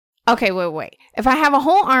Okay, wait. If I have a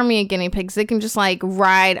whole army of guinea pigs, they can just like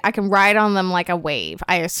ride. I can ride on them like a wave,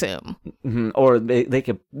 I assume. Mm-hmm. Or they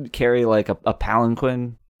could carry like a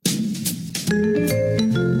palanquin.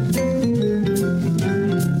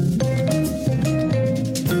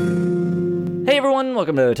 Hey everyone,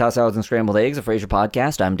 welcome to Tossed Salads and Scrambled Eggs, a Frasier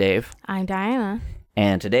podcast. I'm Dave. I'm Diana.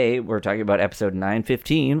 And today we're talking about episode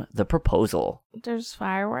 915, The Proposal. There's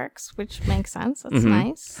fireworks, which makes sense. That's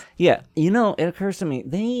nice. Yeah, you know, it occurs to me,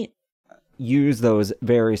 they use those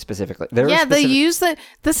very specifically. They use that.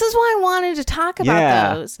 This is why I wanted to talk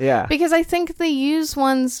about those. Yeah. Because I think they use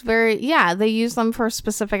ones they use them for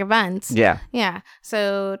specific events. Yeah. Yeah.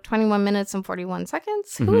 So 21 minutes and 41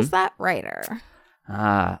 seconds. Who is that writer?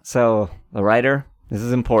 So the writer, this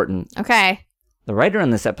is important. Okay. The writer in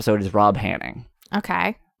this episode is Rob Hanning.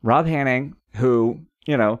 Okay. Rob Hanning, who,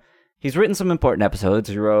 you know, he's written some important episodes.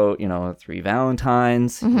 He wrote, you know, 3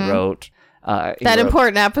 Valentines. He wrote...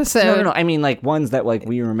 important episode. No. I mean, like, ones that, like,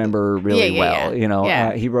 we remember really well, you know.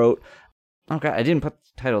 Yeah. He wrote... Oh, God, I didn't put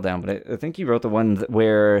the title down, but I think he wrote the one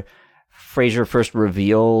where Frasier first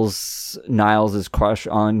reveals Niles' crush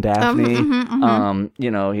on Daphne.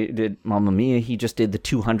 You know, he did Mamma Mia. He just did the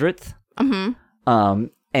 200th. And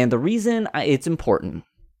the reason it's important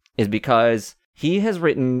is because he has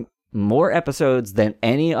written more episodes than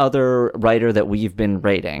any other writer that we've been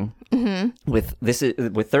rating. With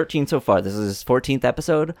 13 so far. This is his 14th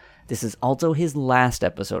episode. This is also his last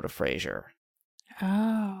episode of Frasier.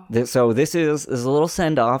 Oh. So this is a little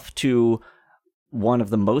send off to one of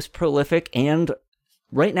the most prolific and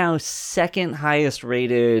right now second highest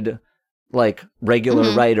rated like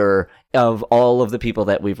regular writer of all of the people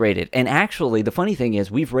that we've rated. And actually, the funny thing is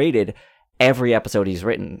we've rated every episode he's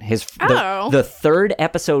written. The third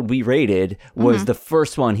episode we rated was the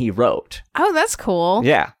first one he wrote. Oh, that's cool.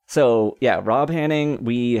 Yeah. So, yeah, Rob Hanning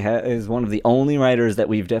is one of the only writers that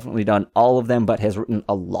we've definitely done all of them, but has written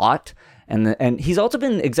a lot. And he's also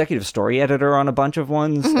been executive story editor on a bunch of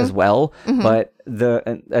ones as well. But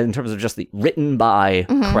in terms of just the written by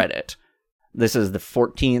credit, this is the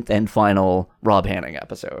 14th and final Rob Hanning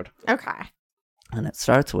episode. Okay. And it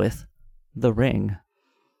starts with The Ring.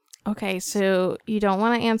 Okay, so you don't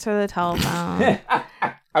want to answer the telephone.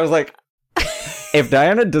 I was like, if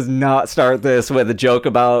Diana does not start this with a joke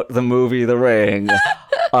about the movie The Ring,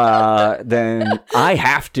 then I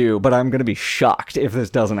have to, but I'm going to be shocked if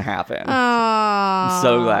this doesn't happen. Oh. I'm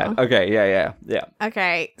so glad. Okay, yeah.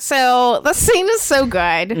 Okay, so the scene is so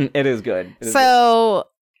good. It is good.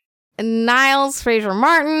 Niles, Frasier,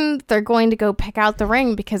 Martin, they're going to go pick out the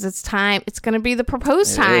ring because it's time. It's going to be the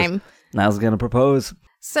propose time. Niles is going to propose.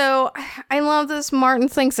 So I love this. Martin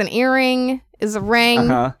thinks an earring is a ring.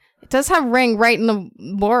 It does have ring right in the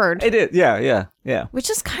word. It is. Yeah. Which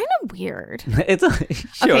is kind of weird. It's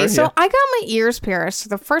sure, okay, so I got my ears pierced for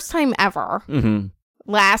the first time ever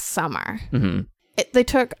last summer. They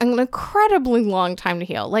took an incredibly long time to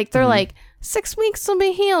heal. Like they're like 6 weeks to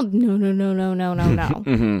be healed. No. No.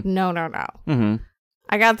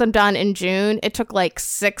 I got them done in June. It took like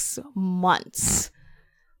 6 months.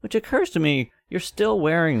 Which occurs to me, you're still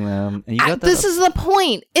wearing them. And this is the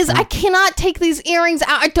point, is I cannot take these earrings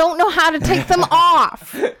out. I don't know how to take them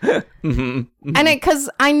off. And because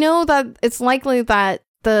I know that it's likely that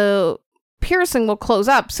the piercing will close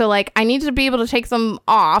up. So, like, I need to be able to take them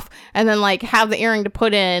off and then, like, have the earring to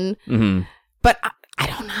put in. But I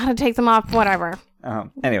don't know how to take them off, whatever.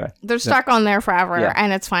 Anyway. They're stuck on there forever,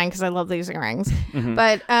 and it's fine because I love these earrings.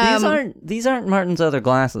 But these aren't Martin's other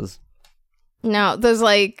glasses. No, there's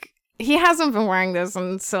like, he hasn't been wearing this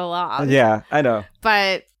in so long. Yeah, I know.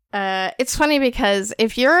 But it's funny because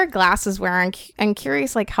if you're a glasses wearer, I'm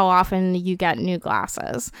curious like how often you get new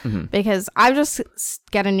glasses. Because I just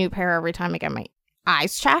get a new pair every time I get my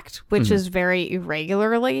eyes checked, which is very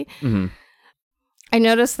irregularly. I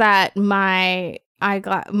noticed that my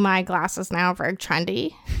glasses now are very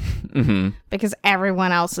trendy because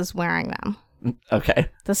everyone else is wearing them. Okay.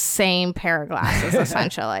 The same pair of glasses,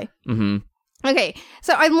 essentially. Okay,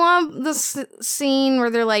 so I love this scene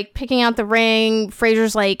where they're like picking out the ring.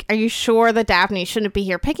 Frasier's like, are you sure that Daphne shouldn't be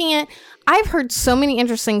here picking it? I've heard so many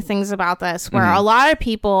interesting things about this where a lot of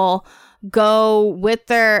people go with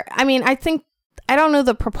their, I mean, I don't know,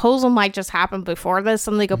 the proposal might just happen before this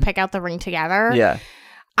and they go pick out the ring together. Yeah.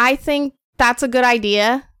 I think that's a good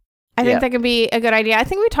idea. I think that could be a good idea. I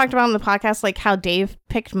think we talked about on the podcast, like, how Dave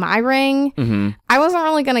picked my ring. I wasn't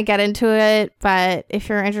really going to get into it, but if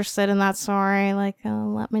you're interested in that story, like,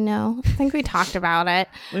 let me know. I think we talked about it.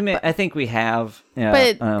 I think we have. Yeah,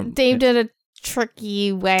 but Dave did a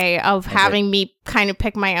tricky way of having me kind of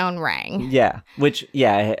pick my own ring. Yeah, which,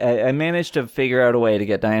 I managed to figure out a way to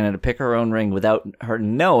get Diana to pick her own ring without her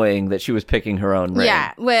knowing that she was picking her own ring.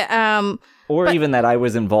 Yeah, or even that I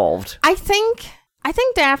was involved. I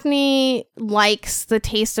think Daphne likes the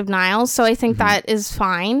taste of Niles, so I think that is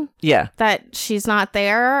fine. Yeah. That she's not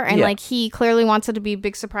there, and like he clearly wants it to be a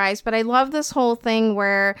big surprise. But I love this whole thing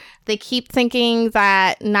where they keep thinking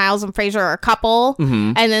that Niles and Frasier are a couple,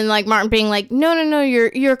 and then like Martin being like, "No,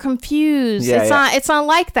 you're confused. It's not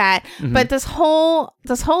like that." But this whole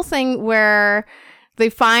thing where they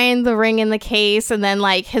find the ring in the case, and then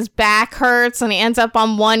like his back hurts, and he ends up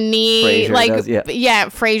on one knee.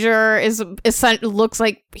 Frasier looks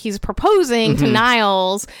like he's proposing to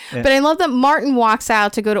Niles. Yeah. But I love that Martin walks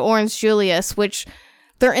out to go to Orange Julius, which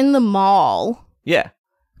they're in the mall. Yeah,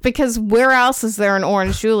 because where else is there an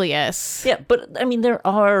Orange Julius? Yeah, but I mean there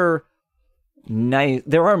are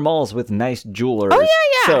malls with nice jewelers. Oh yeah.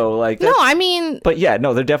 So like but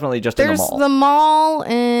they're definitely just in the mall. There's the mall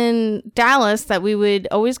in Dallas that we would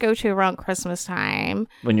always go to around Christmas time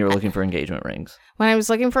when you were looking for engagement rings. When I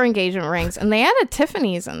was looking for engagement rings, and they had a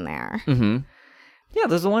Tiffany's in there. Yeah,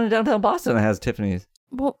 there's the one in downtown Boston that has Tiffany's.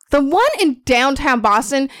 Well, the one in downtown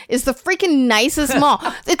Boston is the freaking nicest mall.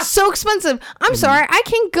 It's so expensive. I'm sorry. I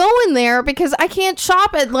can't go in there because I can't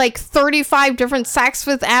shop at like 35 different Saks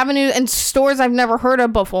Fifth Avenue and stores I've never heard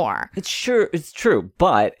of before. It's true.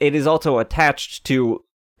 But it is also attached to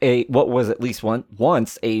what was at least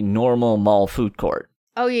once a normal mall food court.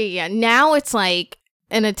 Oh, yeah. Now it's like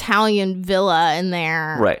an Italian villa in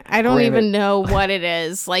there. Right. I don't even know what it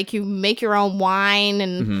is. Like you make your own wine,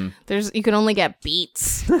 and you can only get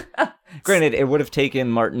beets. Granted, it would have taken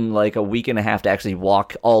Martin like a week and a half to actually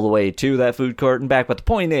walk all the way to that food court and back. But the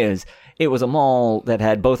point is, it was a mall that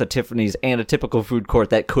had both a Tiffany's and a typical food court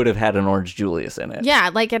that could have had an Orange Julius in it. Yeah,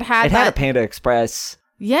 like it had a Panda Express.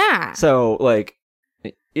 Yeah. So like,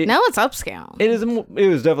 now it's upscale. It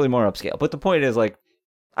was definitely more upscale. But the point is, like,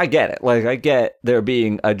 I get it. Like, I get there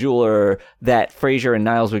being a jeweler that Frasier and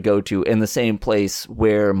Niles would go to in the same place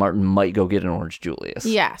where Martin might go get an Orange Julius.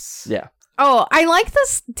 Yes. Yeah. Oh, I like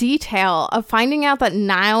this detail of finding out that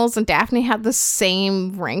Niles and Daphne had the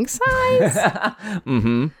same ring size.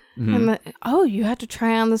 And you had to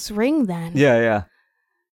try on this ring then. Yeah.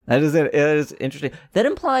 That is it. It is interesting. That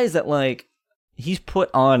implies that, like, he's put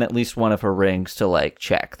on at least one of her rings to, like,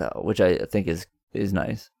 check, though, which I think is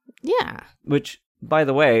nice. Yeah. Which, by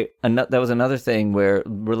the way, that was another thing where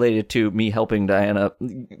related to me helping Diana,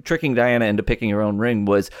 tricking Diana into picking her own ring,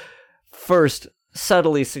 was first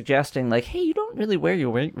subtly suggesting, like, hey, you don't really wear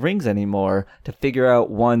your rings anymore, to figure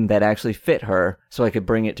out one that actually fit her so I could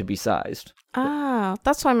bring it to be sized. Oh,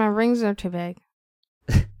 that's why my rings are too big.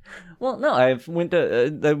 Well, no, I went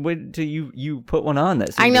to you put one on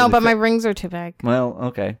this. I know, but my rings are too big. Well,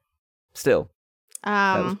 okay. Still.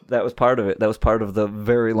 That was part of it. That was part of the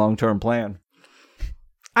very long-term plan.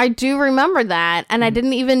 I do remember that, and I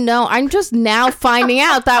didn't even know. I'm just now finding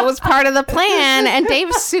out that was part of the plan, and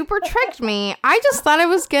Dave super tricked me. I just thought I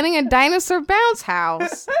was getting a dinosaur bounce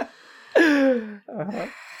house. I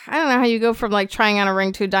don't know how you go from, like, trying on a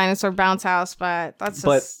ring to a dinosaur bounce house, but that's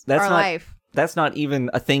life. That's not even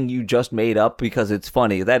a thing you just made up because it's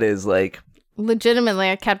funny. That is, like... Legitimately,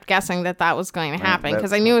 I kept guessing that was going to happen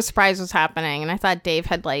because I knew a surprise was happening, and I thought Dave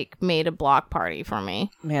had, like, made a block party for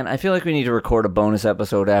me. Man, I feel like we need to record a bonus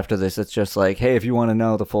episode after this. It's just like, hey, if you want to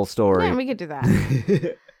know the full story. Yeah, we could do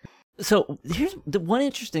that. So here's the one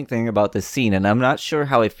interesting thing about this scene, and I'm not sure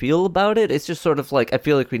how I feel about it. It's just sort of like, I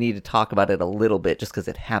feel like we need to talk about it a little bit just because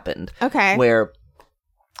it happened. Okay.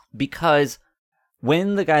 Because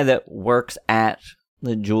when the guy that works at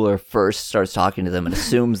the jeweler first starts talking to them and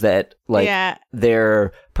assumes that, like,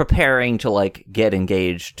 they're preparing to, like, get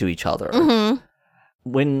engaged to each other.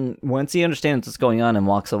 Once he understands what's going on and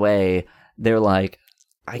walks away, they're like,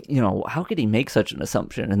 how could he make such an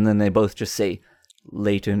assumption? And then they both just say,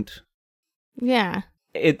 latent. Yeah.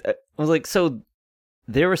 I was like, so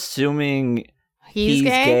they're assuming he's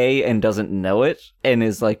gay and doesn't know it and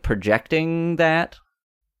is, like, projecting that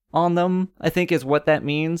on them, I think, is what that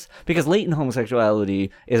means. Because latent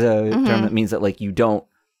homosexuality is a term that means that, like, you don't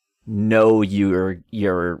know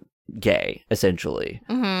you're gay, essentially.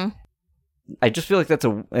 I just feel like that's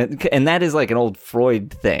and that is, like, an old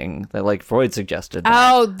Freud thing that, like, Freud suggested that.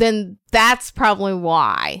 Oh, then that's probably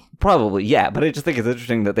why. Probably, yeah, but I just think it's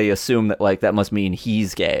interesting that they assume that, like, that must mean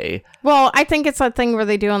he's gay. Well, I think it's that thing where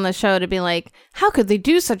they do on the show to be like, how could they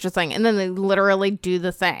do such a thing? And then they literally do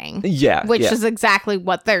the thing. Yeah. Which is exactly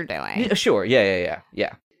what they're doing. Yeah, sure, yeah.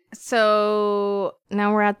 So,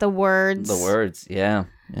 now we're at the words. The words, yeah.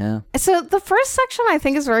 Yeah. So the first section I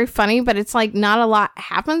think is very funny, but it's like not a lot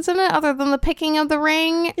happens in it other than the picking of the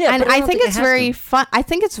ring. Yeah, and but I I don't think think it's it has very to. fun. I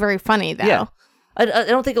think it's very funny though. Yeah. I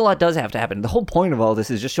don't think a lot does have to happen. The whole point of all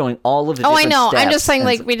this is just showing all of the Oh, I different know. I'm steps just saying, and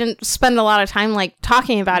like, we didn't spend a lot of time, like,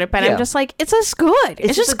 talking about it, but Yeah. I'm just like, it's just good.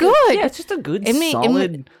 It's just a good. Yeah, it's just a good, It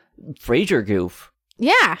solid Frasier goof.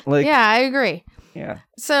 Yeah. Like- Yeah, I agree. Yeah.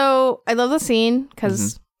 So I love the scene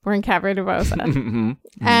because we're in Cabaret de Rosa. Mhm.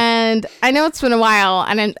 And I know it's been a while,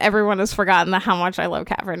 and everyone has forgotten how much I love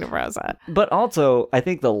Cabaret de Rosa. But also, I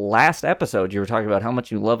think the last episode you were talking about how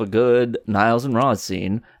much you love a good Niles and Roz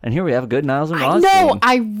scene, and here we have a good Niles and I Roz know. scene.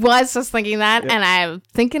 I was just thinking that, and I'm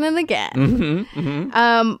thinking it again.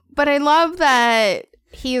 But I love that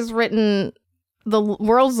he has written the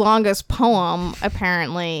world's longest poem,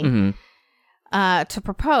 apparently, to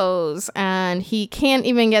propose, and he can't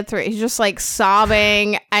even get through it. He's just like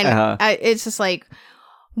sobbing, and it's just like,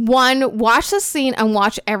 watch this scene and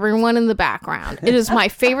watch everyone in the background. It is my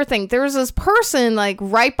favorite thing. There's this person like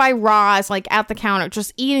right by Roz, like at the counter,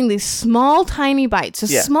 just eating these small tiny bites,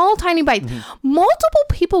 small tiny bites. Multiple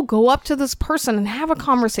people go up to this person and have a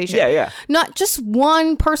conversation. Yeah. Not just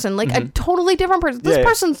one person, like a totally different person. This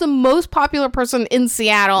person's the most popular person in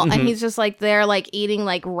Seattle, and he's just like there, like eating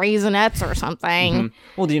like Raisinets or something.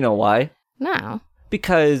 Well, do you know why? No.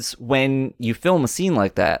 Because when you film a scene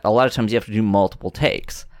like that, a lot of times you have to do multiple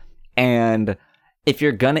takes. And if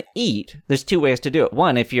you're gonna eat, there's two ways to do it.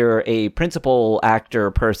 One, if you're a principal actor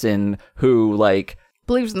person who, like...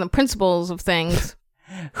 believes in the principles of things.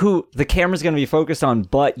 Who the camera's gonna be focused on,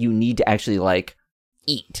 but you need to actually, like,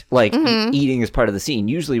 eat. Like, eating is part of the scene.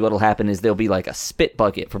 Usually what'll happen is there'll be, like, a spit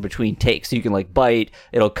bucket for between takes. So you can, like, bite,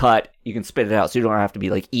 it'll cut, you can spit it out. So you don't have to be,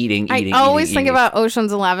 like, eating. I always think about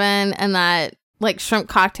Ocean's 11 and that... like shrimp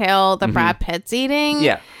cocktail that Brad Pitt's eating.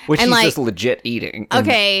 Yeah, which and he's like, just legit eating.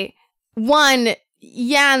 Okay, and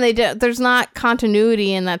they do. There's not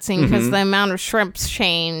continuity in that scene because the amount of shrimps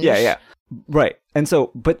change. Yeah, right. And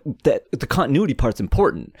so, but the continuity part's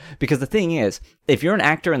important because the thing is, if you're an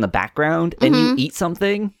actor in the background and you eat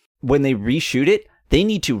something, when they reshoot it, they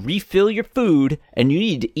need to refill your food and you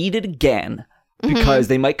need to eat it again. Because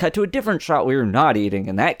they might cut to a different shot where you're not eating,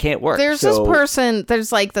 and that can't work. There's this person,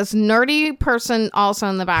 there's like this nerdy person also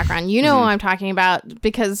in the background. You know what I'm talking about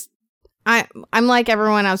because I'm like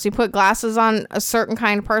everyone else. You put glasses on a certain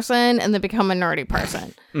kind of person, and they become a nerdy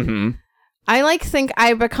person. I like think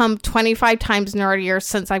I've become 25 times nerdier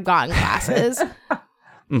since I've gotten glasses.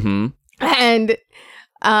 And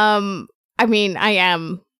I mean, I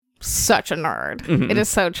am such a nerd. It is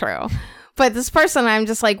so true. But this person, I'm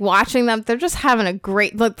just like watching them. They're just having a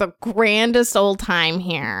great, like the grandest old time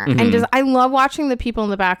here. And just, I love watching the people in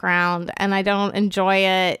the background, and I don't enjoy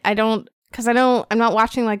it. I'm not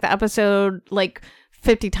watching like the episode like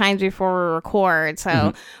 50 times before we record.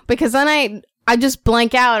 So, because then I just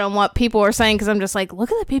blank out on what people are saying because I'm just like,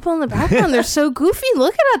 look at the people in the background. They're so goofy.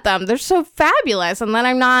 Look at them. They're so fabulous. And then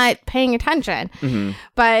I'm not paying attention.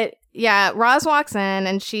 But yeah, Roz walks in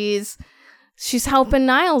and she's helping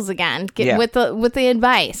Niles again with the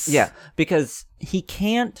advice. Yeah, because he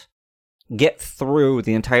can't get through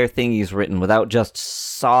the entire thing he's written without just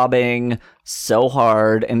sobbing so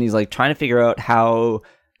hard, and he's like trying to figure out how.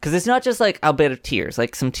 Because it's not just like a bit of tears.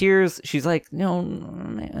 Like some tears, she's like,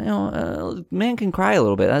 man can cry a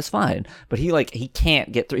little bit. That's fine. But he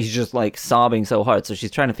can't get through. He's just like sobbing so hard. So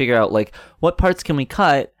she's trying to figure out like what parts can we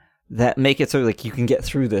cut that make it so like you can get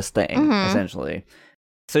through this thing essentially.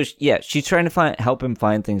 So she's trying to help him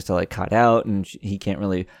find things to like cut out, and he can't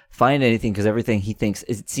really find anything because everything he thinks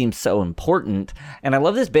it seems so important. And I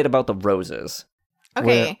love this bit about the roses.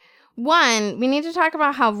 Okay, one, we need to talk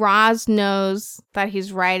about how Roz knows that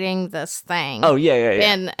he's writing this thing. Oh yeah.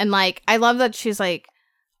 And like I love that she's like,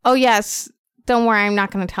 oh yes, don't worry, I'm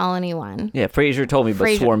not going to tell anyone. Yeah, Frasier told me,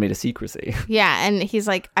 but swore me to secrecy. Yeah, and he's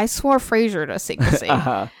like, I swore Frasier to secrecy.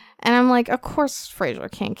 And I'm like, of course Frasier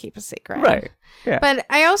can't keep a secret. Right. Yeah. But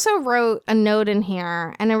I also wrote a note in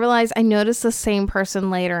here, and I realized I noticed the same person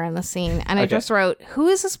later in the scene. And I just wrote, who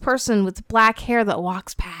is this person with black hair that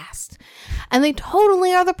walks past? And they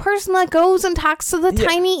totally are the person that goes and talks to the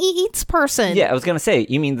tiny eats person. Yeah, I was going to say,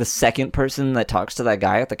 you mean the second person that talks to that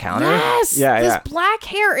guy at the counter? Yes. This black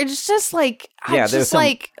hair. It's just like,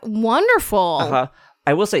 like wonderful.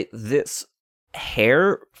 I will say this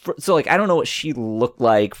hair, so like I don't know what she looked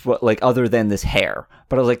like other than this hair,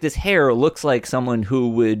 but I was like, this hair looks like someone who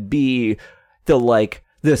would be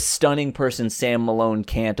the stunning person Sam Malone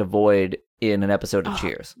can't avoid in an episode of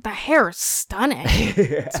Cheers. The hair is stunning.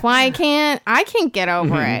 That's why I can't get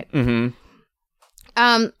over it.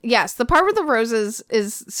 Yes, the part with the roses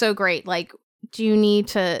is so great. Like, do you need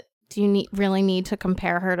to do you really need to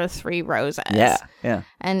compare her to 3 roses? Yeah, yeah.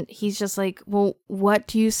 And he's just like, well, what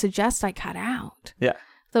do you suggest I cut out? Yeah.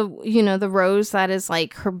 The rose that is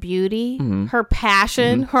like her beauty, her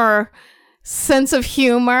passion, her sense of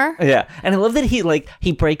humor. Yeah. And I love that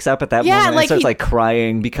he breaks up at that moment and starts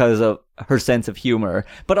crying because of her sense of humor.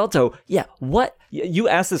 But also, you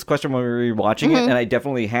asked this question when we were watching it, and I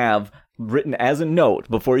definitely have written as a note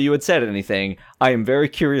before you had said anything. I am very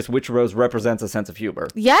curious which rose represents a sense of humor.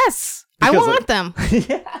 Yes. Because, I want them.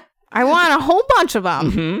 Yeah. I want a whole bunch of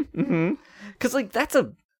them. Because that's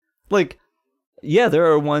there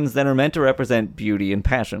are ones that are meant to represent beauty and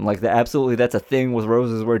passion. Absolutely, that's a thing with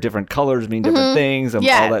roses where different colors mean different things and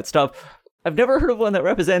all that stuff. I've never heard of one that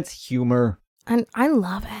represents humor. And I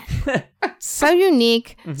love it. So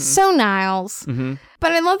unique, so Niles.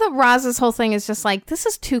 But I love that Roz's whole thing is just this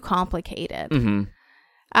is too complicated.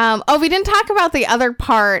 We didn't talk about the other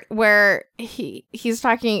part where he's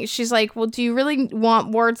talking. She's like, well, do you really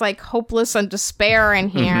want words like hopeless and despair in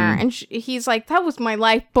here? And he's like, that was my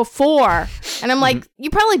life before. And I'm like,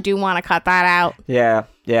 you probably do want to cut that out. Yeah.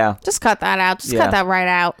 Just cut that out. Just cut that right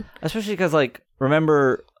out. Especially because,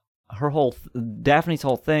 remember Daphne's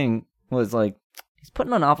whole thing was he's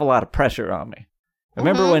putting an awful lot of pressure on me.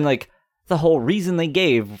 Remember when the whole reason they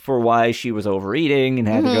gave for why she was overeating and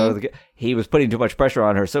had to go to he was putting too much pressure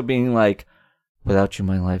on her. So being without you,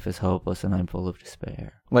 my life is hopeless and I'm full of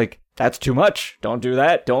despair. That's too much. Don't do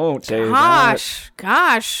that. Don't say that.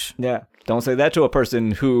 Gosh. Yeah. Don't say that to a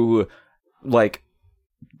person who,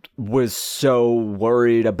 was so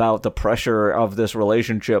worried about the pressure of this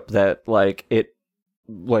relationship that, it,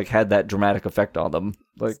 had that dramatic effect on them.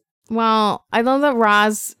 Well, I love that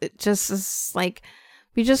Roz just is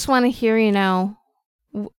we just want to hear,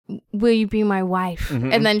 will you be my wife?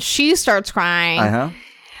 And then she starts crying.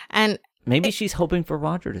 And maybe she's hoping for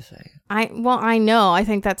Roger to say it. I know. I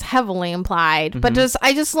think that's heavily implied. But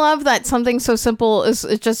I just love that something so simple is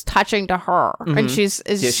just touching to her. And she's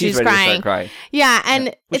ready crying. To start crying. Yeah,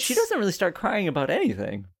 and she doesn't really start crying about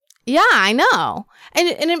anything. Yeah, I know. And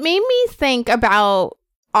it made me think about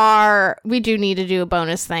we do need to do a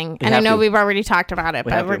bonus thing. And I know we've already talked about it,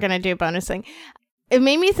 but we're going to do a bonus thing. It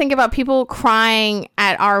made me think about people crying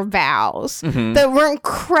at our vows that were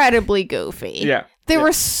incredibly goofy. Yeah. They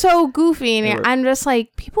were so goofy. And I'm just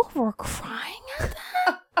people were crying at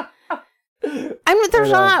that. I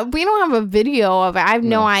mean, we don't have a video of it. I have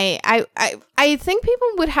no idea. I think people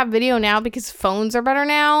would have video now because phones are better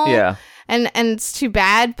now. Yeah. And it's too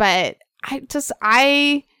bad, but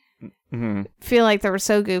I feel like they were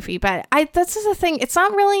so goofy. But that's just the thing. It's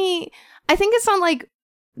not really, I think it's not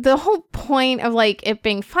the whole point of it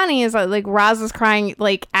being funny is that Roz is crying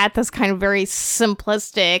at this kind of very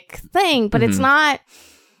simplistic thing, but it's not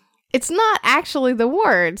actually the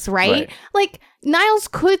words, right? Niles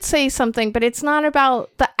could say something, but it's not about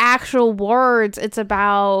the actual words. It's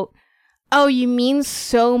about, oh, you mean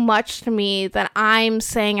so much to me that I'm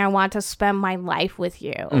saying I want to spend my life with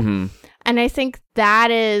you. And I think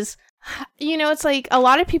that is, it's a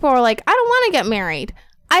lot of people are I don't want to get married.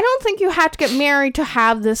 I don't think you have to get married to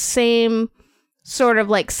have the same sort of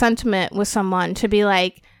sentiment with someone to be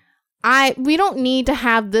we don't need to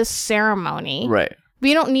have this ceremony. Right.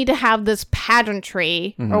 We don't need to have this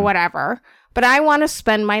pageantry or whatever, but I want to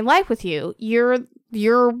spend my life with you. You're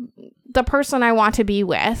the person I want to be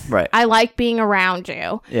with. Right. I like being around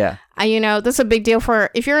you. Yeah. This is a big deal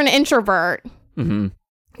if you're an introvert,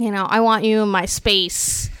 I want you in my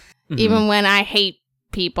space, even when I hate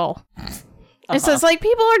people. It's just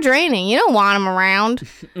people are draining. You don't want them around.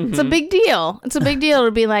 It's a big deal. It's a big deal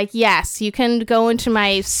to be yes, you can go into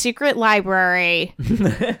my secret library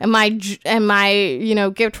and my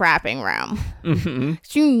gift wrapping room.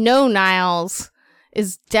 Niles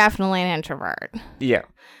is definitely an introvert. Yeah.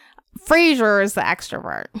 Frasier is the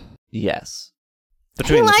extrovert. Yes.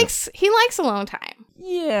 He likes alone time.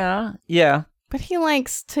 Yeah. Yeah. But he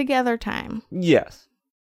likes together time. Yes.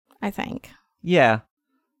 I think. Yeah.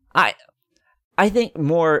 I think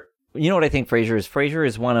more, what I think Frasier is? Frasier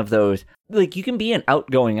is one of those, you can be an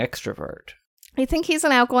outgoing extrovert. You think he's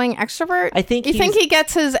an outgoing extrovert? I think you think he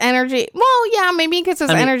gets his energy. Well, yeah, maybe he gets his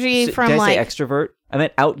energy from did I say extrovert? I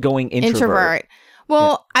meant outgoing introvert.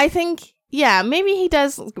 Well, yeah. I think, maybe he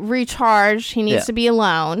does recharge. He needs to be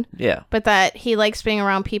alone. Yeah. But that he likes being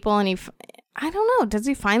around people and I don't know. Does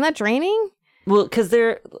he find that draining? Well, because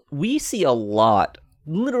we see a lot.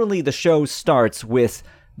 Literally, the show starts with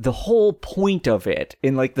the whole point of it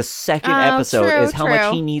in the second episode is how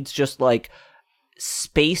much he needs just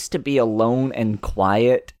space to be alone and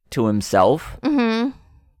quiet to himself.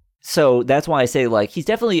 So that's why I say he's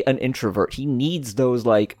definitely an introvert. He needs those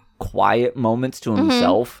quiet moments to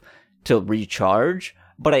himself to recharge,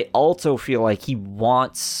 but I also feel like he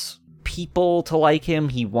wants people to like him.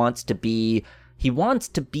 He wants to be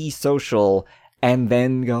social and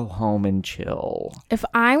then go home and chill. If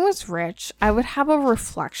I was rich, I would have a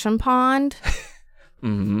reflection pond.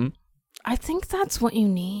 Mm-hmm. I think that's what you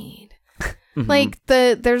need. Mm-hmm. Like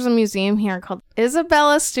there's a museum here called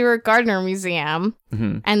Isabella Stewart Gardner Museum,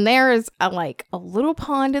 and there is a little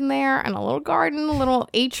pond in there and a little garden, a little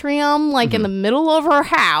atrium, in the middle of her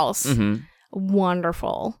house. Mm-hmm.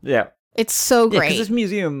 Wonderful. Yeah, it's so great. Because this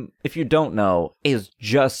museum, if you don't know,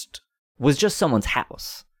 was just someone's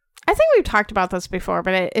house. I think we've talked about this before,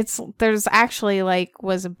 but there's actually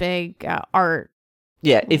was a big art.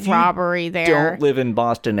 Yeah, if robbery you there. Don't live in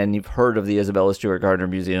Boston and you've heard of the Isabella Stewart Gardner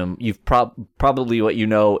Museum, you've probably what you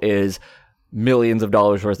know is millions of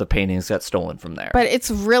dollars worth of paintings got stolen from there. But it's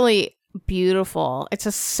really beautiful. It's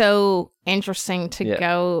just so interesting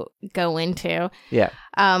to go into. Yeah.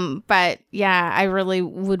 But yeah, I really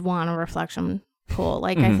would want a reflection pool.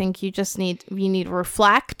 I think you just need to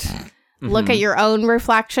reflect, look at your own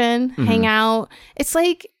reflection, hang out. It's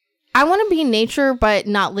I want to be in nature but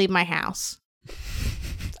not leave my house.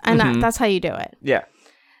 And that's how you do it. Yeah.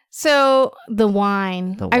 So the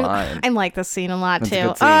wine. I like this scene a lot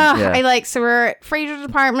too. So we're at Fraser's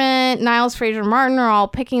apartment. Niles, Fraser, and Martin are all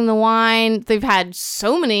picking the wine. They've had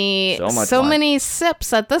so many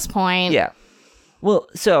sips at this point. Yeah. Well,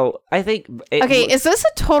 so I think. Is this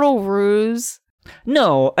a total ruse?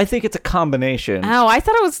 No, I think it's a combination. Oh, I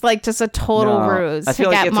thought it was just a total ruse. I feel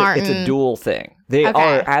to like get Martin. It's a dual thing. They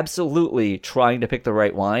are absolutely trying to pick the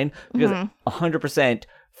right wine because 100%.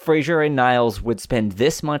 Fraser and Niles would spend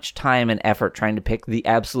this much time and effort trying to pick the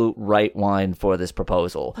absolute right wine for this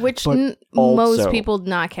proposal. Which most people do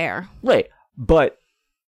not care. Right. But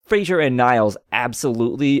Fraser and Niles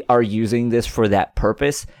absolutely are using this for that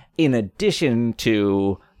purpose, in addition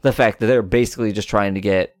to the fact that they're basically just trying to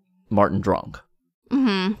get Martin drunk.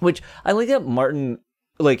 Mm-hmm. Which I like that Martin,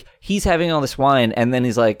 he's having all this wine, and then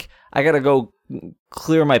he's like, I gotta go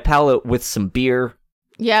clear my palate with some beer.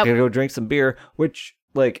 Yeah. I gotta go drink some beer, which...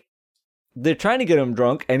 they're trying to get him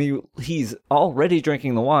drunk, and he's already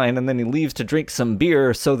drinking the wine, and then he leaves to drink some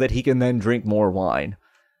beer so that he can then drink more wine.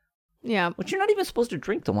 Yeah. But you're not even supposed to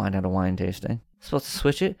drink the wine at a wine tasting. You're supposed to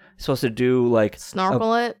switch it. You're supposed to do,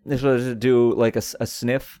 snorkel it? You're supposed to do, a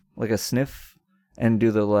sniff, and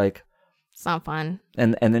do the, It's not fun.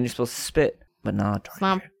 And then you're supposed to spit, but not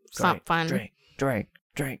drink. It's not fun. Drink.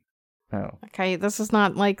 Oh. Okay, this is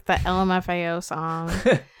not the LMFAO song.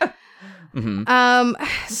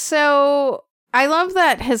 So I love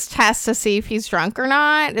that his test to see if he's drunk or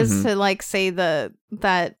not is to say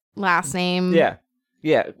that last name.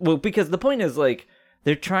 Yeah. Well, because the point is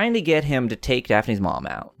they're trying to get him to take Daphne's mom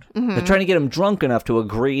out. They're trying to get him drunk enough to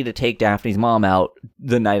agree to take Daphne's mom out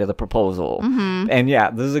the night of the proposal. And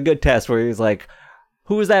yeah, this is a good test where he's like,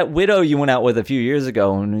 who was that widow you went out with a few years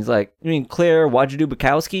ago? And he's like, you mean Claire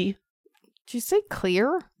Wajdu-Bukowski? Did you say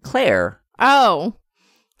Clear? Claire. Oh.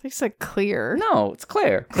 They said Clear. No, it's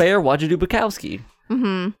Claire. Claire Wajdu-Bukowski.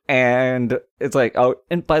 And it's oh,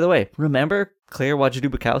 and by the way, remember Claire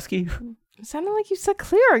Wajdu-Bukowski? It sounded like you said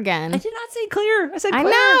Clear again. I did not say Clear. I said Claire. I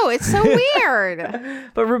know. It's so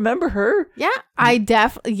weird. But remember her? Yeah,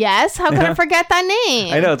 yes. How could I forget that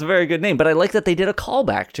name? I know, it's a very good name, but I like that they did a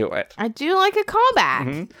callback to it. I do like a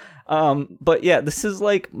callback. But yeah, this is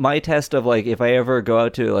my test of if I ever go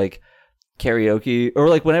out to karaoke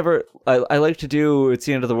or whenever I like to do It's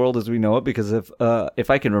the End of the World as We Know It, because if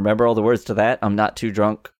I can remember all the words to that, I'm not too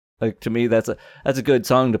drunk. To me, that's a good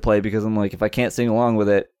song to play, because I'm if I can't sing along with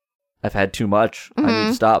it, I've had too much. I need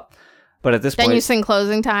to stop. But at this point, then you sing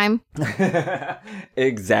Closing Time.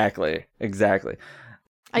 Exactly.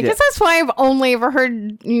 I guess that's why I've only ever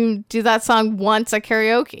heard you do that song once at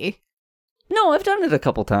karaoke. No, I've done it a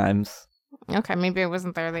couple times. Okay, maybe I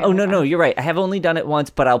wasn't there. No, you're right. I have only done it once,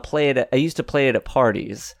 but I'll play it. I used to play it at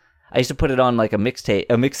parties. I used to put it on a mix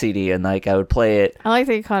CD, and I would play it. I like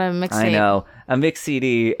that you call it a mix CD. I know, a mix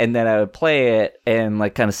CD, and then I would play it and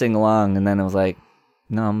kind of sing along, and then I was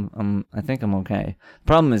no, I think I'm okay.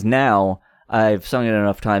 Problem is now I've sung it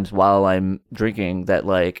enough times while I'm drinking that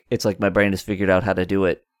it's my brain has figured out how to do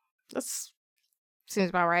it. That seems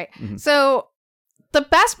about right. So the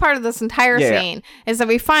best part of this entire scene is that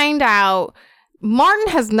we find out Martin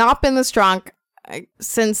has not been this drunk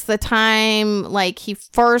since the time he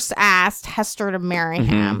first asked Hester to marry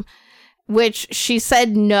him, which she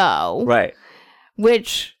said no. Right.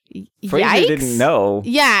 Which Frasier didn't know.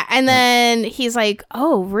 Yeah, and then he's like,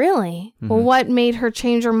 "Oh, really? Well, what made her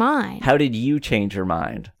change her mind? How did you change your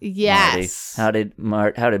mind? Yes. Marty?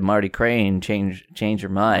 How did Marty Crane change your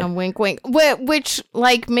mind? And wink, wink. Which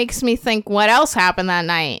like makes me think, what else happened that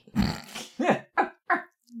night?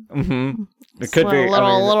 It could be a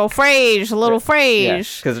little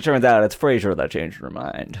Frasier. Because it turns out it's Frasier that changed her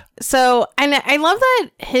mind. So, and I love that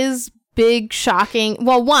his big shocking.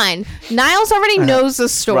 Well, one, Niles already knows the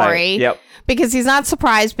story. Right. Yep. Because he's not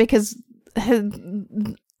surprised because his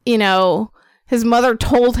mother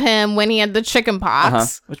told him when he had the chicken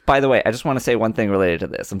pox. Which, by the way, I just want to say one thing related to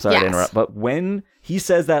this. I'm sorry to interrupt, but when he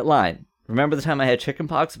says that line, remember the time I had chicken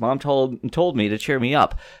pox? Mom told me to cheer me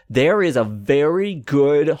up. There is a very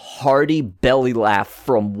good, hearty belly laugh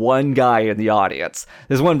from one guy in the audience.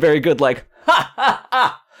 There's one very good, like, ha, ha,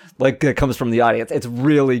 ha. Like, that comes from the audience. It's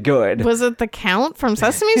really good. Was it the Count from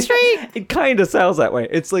Sesame Street? It kind of sounds that way.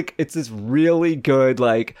 It's like, it's this really good,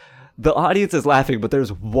 like, the audience is laughing, but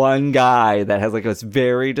there's one guy that has like this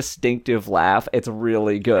very distinctive laugh. It's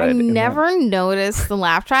really good. I never noticed the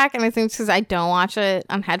laugh track, and I think it's because I don't watch it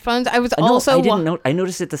on headphones. I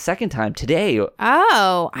noticed it the second time today.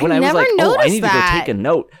 Oh, when I never was like, noticed I need that. to go take a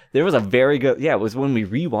note. There was a very good, it was when we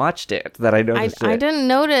rewatched it that I noticed it. I didn't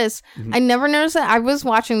notice. I never noticed it. I was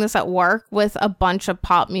watching this at work with a bunch of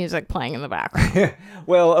pop music playing in the background.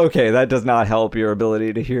 Well, okay, that does not help your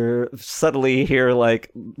ability to subtly hear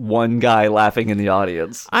like one guy laughing in the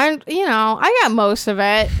audience. I got most of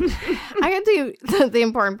it. I got the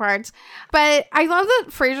important parts. But I love that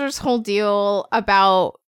Frasier's whole deal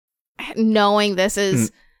about knowing this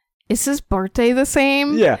is his birthday the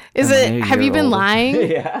same? Yeah. Have you been lying?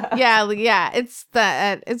 Yeah. Yeah.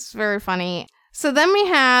 It's very funny. So then we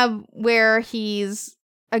have where he's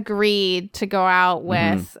agreed to go out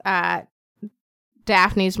with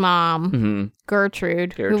Daphne's mom,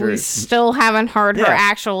 Gertrude, who we still haven't heard her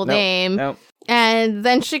actual name. Nope. And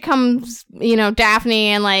then she comes, Daphne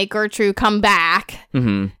and like Gertrude come back,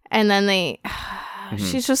 and then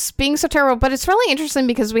she's just being so terrible. But it's really interesting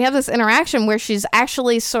because we have this interaction where she's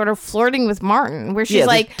actually sort of flirting with Martin, where she's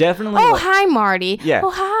like, definitely, "Oh, hi, Marty. Yeah.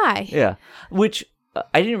 Oh, hi." Yeah. Which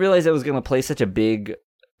I didn't realize it was going to play such a big,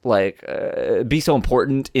 be so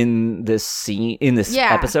important in this scene, in this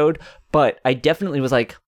episode. But I definitely was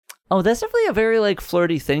like, oh, that's definitely a very like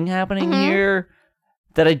flirty thing happening here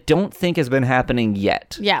that I don't think has been happening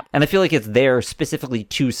yet. Yeah. And I feel like it's there specifically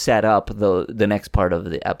to set up the next part of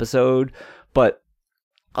the episode. But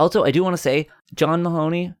also, I do want to say, John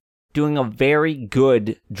Mahoney doing a very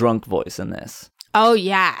good drunk voice in this. Oh,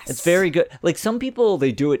 yes. It's very good. Like, some people,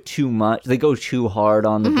 they do it too much. They go too hard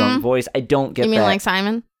on the drunk voice. I don't get that. You mean like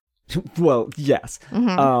Simon? Well, yes.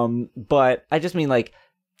 But I just mean like...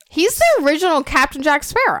 He's the original Captain Jack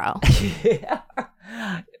Sparrow. Yeah.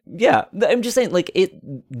 I'm just saying, like,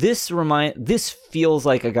 this feels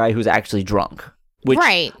like a guy who's actually drunk. Which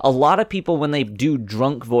a lot of people, when they do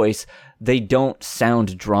drunk voice, they don't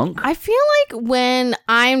sound drunk. I feel like when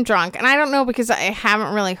I'm drunk, and I don't know because I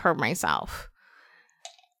haven't really heard myself.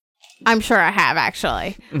 I'm sure I have,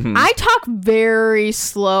 actually. I talk very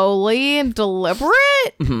slowly and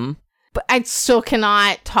deliberate, but I still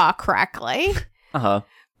cannot talk correctly.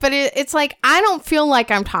 But it's like, I don't feel like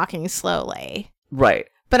I'm talking slowly. Right.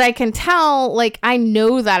 But I can tell, like, I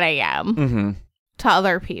know that I am to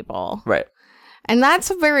other people. Right. And that's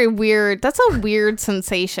a weird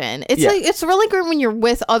sensation. It's like, it's really great when you're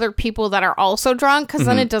with other people that are also drunk, because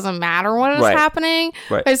then it doesn't matter what is happening.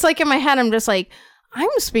 Right. It's like in my head, I'm just like, I'm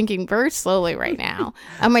speaking very slowly right now.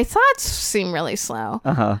 And my thoughts seem really slow.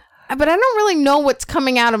 But I don't really know what's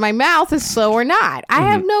coming out of my mouth is slow or not. I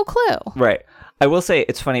have no clue. Right. I will say,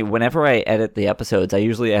 it's funny, whenever I edit the episodes, I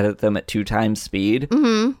usually edit them at 2 times speed.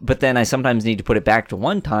 But then I sometimes need to put it back to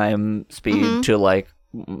 1 time speed to, like,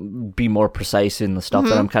 be more precise in the stuff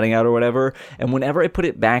that I'm cutting out or whatever. And whenever I put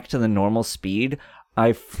it back to the normal speed,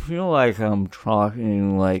 I feel like I'm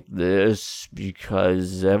talking like this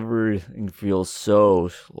because everything feels so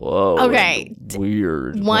slow. Okay. And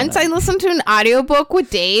weird. Once I listened to an audiobook with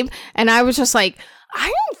Dave, and I was just like, I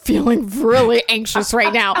am feeling really anxious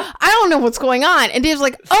right now. I don't know what's going on. And Dave's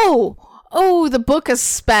like, oh, the book is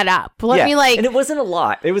sped up. Let me like... And it wasn't a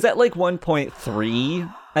lot. It was at like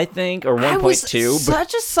 1.3, I think, or 1.2.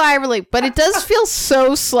 Such a sigh of relief, but it does feel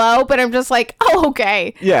so slow, but I'm just like, oh,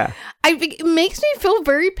 okay. Yeah. It makes me feel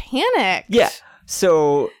very panicked. Yeah.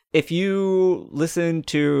 So if you listen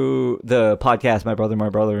to the podcast, My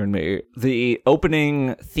Brother and Me, the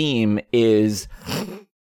opening theme is...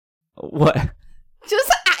 What?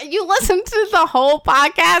 Just, You listen to the whole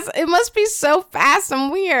podcast? It must be so fast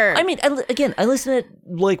and weird. I mean, again, I listen at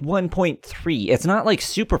like 1.3. It's not like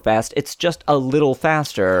super fast. It's just a little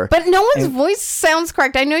faster. But no one's voice sounds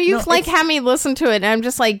correct. I know you've had me listen to it, and I'm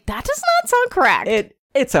just like, that does not sound correct.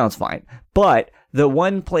 It sounds fine. But the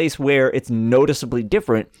one place where it's noticeably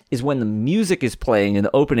different is when the music is playing in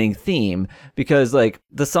the opening theme, because like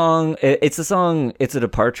the song, it's It's a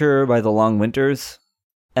Departure by the Long Winters,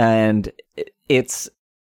 and it's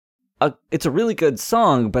a really good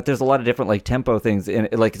song, but there's a lot of different like tempo things in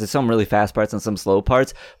it. Like there's some really fast parts and some slow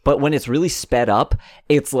parts, but when it's really sped up,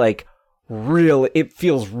 it's like it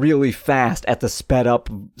feels really fast at the sped up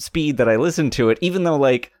speed that I listen to it, even though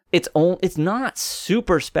like it's not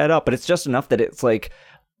super sped up, but it's just enough that it's like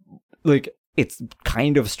it's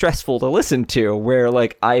kind of stressful to listen to, where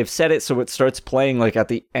like I've set it so it starts playing like at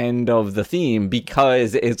the end of the theme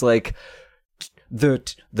because it's like the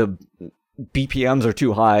BPMs are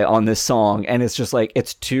too high on this song, and it's just like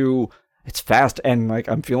it's fast, and like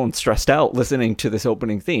I'm feeling stressed out listening to this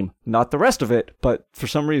opening theme. Not the rest of it, but for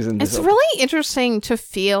some reason it's really interesting to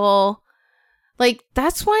feel. Like,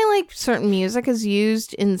 that's why, like, certain music is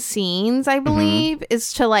used in scenes, I believe,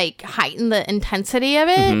 is to, like, heighten the intensity of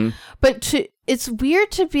it. But it's weird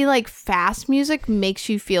to be, like, fast music makes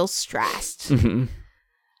you feel stressed.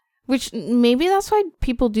 Which, maybe that's why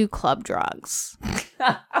people do club drugs.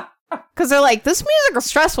 Because they're like, this music is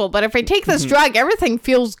stressful, but if I take this drug, everything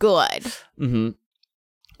feels good.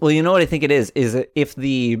 Well, you know what I think it is if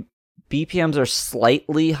the BPMs are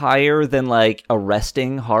slightly higher than like a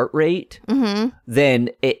resting heart rate, then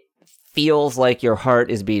it feels like your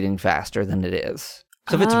heart is beating faster than it is.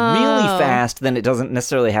 So if it's really fast, then it doesn't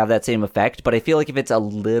necessarily have that same effect. But I feel like if it's a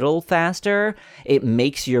little faster, it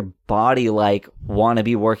makes your body like want to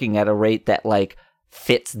be working at a rate that like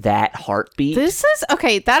fits that heartbeat. This is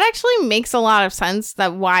okay. That actually makes a lot of sense. I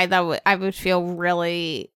would feel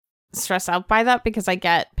really stressed out by that because I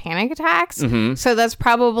get panic attacks. So that's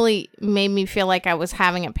probably made me feel like I was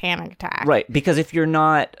having a panic attack. Right, because if you're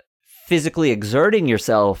not physically exerting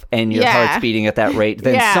yourself and your heart's beating at that rate,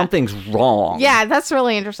 then something's wrong. Yeah, that's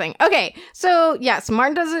really interesting. Okay, so yes,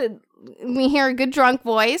 Martin does it. We hear a good drunk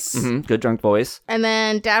voice. Good drunk voice. And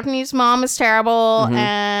then Daphne's mom is terrible,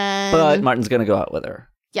 but Martin's gonna go out with her.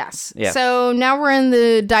 Yes. Yeah. So now we're in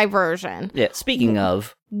the diversion. Yeah, speaking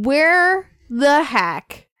of, where the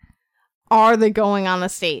heck are they going on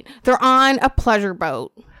this date? They're on a pleasure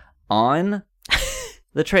boat. On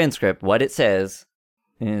the transcript, what it says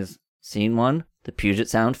is scene 1, the Puget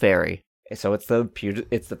Sound ferry. So it's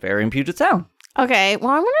the ferry in Puget Sound. Okay, well,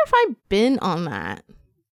 I wonder if I've been on that.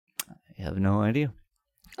 I have no idea.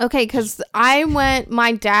 Okay, because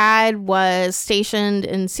my dad was stationed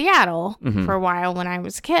in Seattle for a while when I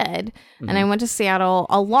was a kid, and I went to Seattle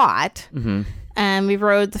a lot, and we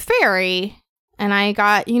rode the ferry. And I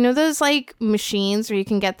got, those, like, machines where you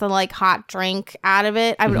can get the, like, hot drink out of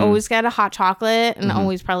it. I would always get a hot chocolate and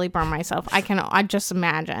always probably burn myself. I just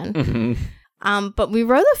imagine. But we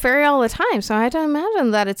rode the ferry all the time, so I had to imagine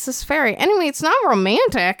that it's this ferry. Anyway, it's not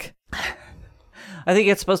romantic. I think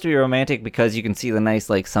it's supposed to be romantic because you can see the nice,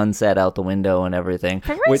 like, sunset out the window and everything.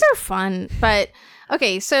 Ferries are fun, but,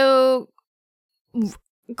 okay, so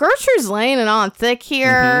Gertrude's laying it on thick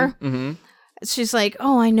here. She's like,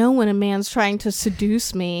 oh, I know when a man's trying to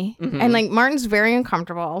seduce me. And, like, Martin's very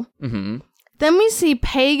uncomfortable. Then we see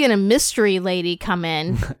Peg and a mystery lady come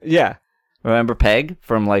in. Yeah. Remember Peg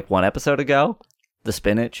from, like, one episode ago? The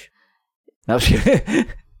spinach? No,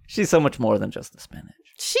 she's so much more than just the spinach.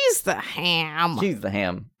 She's the ham. She's the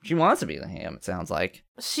ham. She wants to be the ham, it sounds like.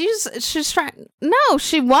 She's trying... No,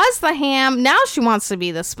 she was the ham. Now she wants to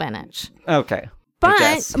be the spinach. Okay.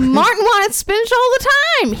 But Martin wanted spinach all the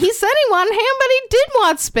time. He said he wanted ham, but he did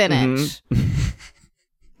want spinach.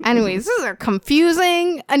 Anyways, this is a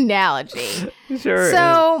confusing analogy. Sure.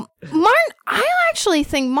 So, Martin, I actually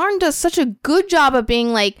think Martin does such a good job of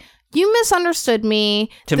being like, you misunderstood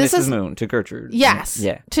me. To Mrs. Moon, to Gertrude. Yes.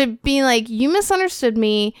 Yeah. To be like, you misunderstood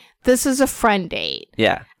me. This is a friend date.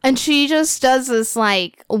 Yeah. And she just does this,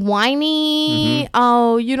 like, whiny,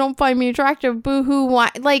 oh, you don't find me attractive, boo-hoo,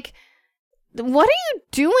 like... What are you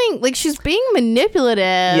doing? Like, she's being manipulative.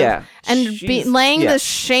 Yeah. And laying this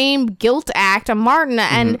shame guilt act on Martin.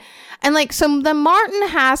 And like, so then Martin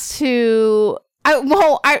has to...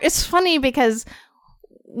 it's funny because,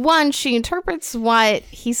 one, she interprets what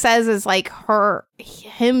he says as, like,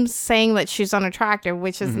 him saying that she's unattractive,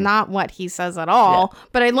 which is not what he says at all. Yeah.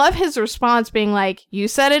 But I love his response being like, you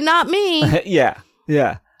said it, not me. Yeah.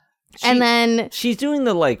 Yeah. And then she's doing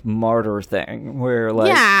the like martyr thing where like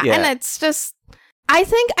and it's just I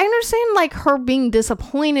think I understand like her being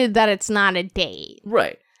disappointed that it's not a date.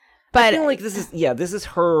 Right. But I feel like this is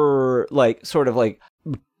her, like, sort of like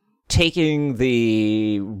taking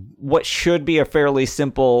what should be a fairly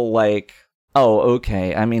simple, like, oh,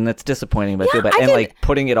 okay. I mean, that's disappointing, but I feel bad. And, like,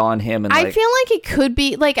 putting it on him. And I feel like it could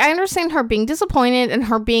be, like, I understand her being disappointed and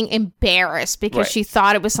her being embarrassed because she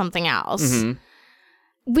thought it was something else.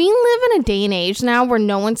 Mm-hmm. We live in a day and age now where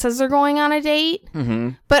no one says they're going on a date. Mm-hmm.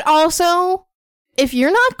 But also, if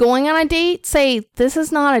you're not going on a date, say, this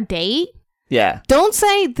is not a date. Yeah. Don't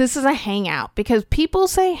say this is a hangout, because people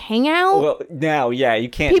say hangout. Well, now, yeah, you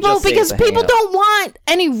can't because people don't want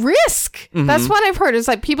any risk. Mm-hmm. That's what I've heard. It's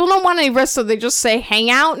like people don't want any risk, so they just say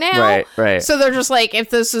hangout now. Right. So they're just like, if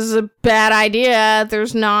this is a bad idea,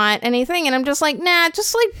 there's not anything. And I'm just like, nah,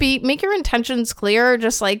 just like make your intentions clear.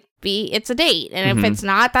 Just like it's a date. And if it's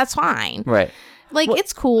not, that's fine. Right. Like,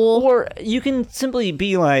 it's cool. Or you can simply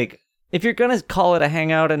be like, if you're going to call it a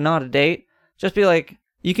hangout and not a date, just be like,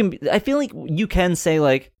 I feel like you can say,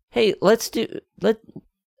 like, hey, to right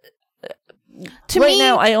me,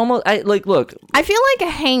 now, look. I feel like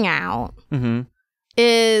a hangout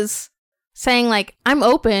is saying, like, I'm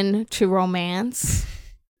open to romance.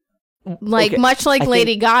 Like, much like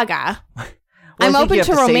Lady Gaga. Well, I'm open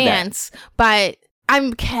to romance, but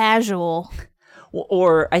I'm casual.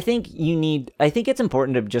 Or I think it's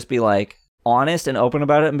important to just be, like, honest and open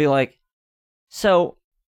about it and be like, so,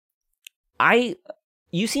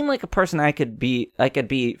 you seem like a person I could be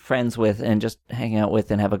friends with and just hang out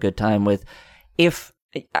with and have a good time with. But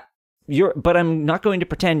I'm not going to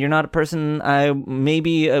pretend you're not a person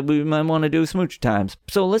we might want to do smooch times.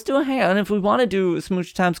 So let's do a hangout. And if we want to do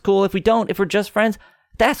smooch times, cool. If we don't, if we're just friends,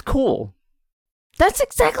 that's cool. That's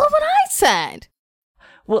exactly what I said.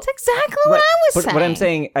 Well, that's exactly what I was saying. What I'm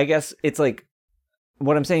saying, I guess it's like,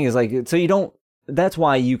 what I'm saying is, like, so you don't, that's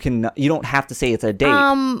why you don't have to say it's a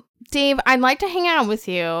date. Dave, I'd like to hang out with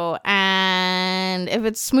you, and if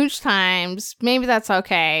it's smooch times, maybe that's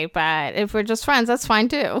okay, but if we're just friends, that's fine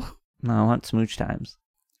too. No, I want smooch times.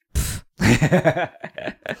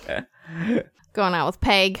 Going out with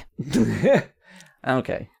Peg.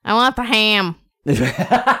 Okay. I want the ham.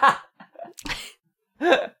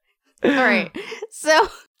 All right. So,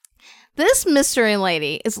 this mystery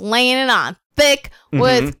lady is laying it on thick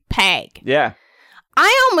with Peg. Yeah.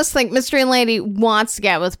 I almost think Mystery Lady wants to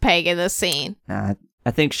get with Peg in this scene. I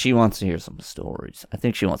think she wants to hear some stories. I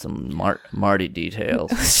think she wants some Marty details.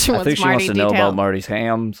 She wants to know about Marty's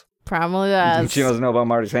hams. Probably does. She wants to know about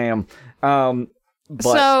Marty's ham.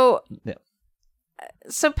 So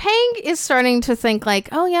Peg is starting to think, like,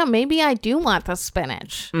 oh yeah, maybe I do want the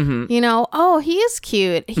spinach. Mm-hmm. You know, oh, he is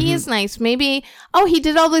cute. He is nice. Maybe, oh, he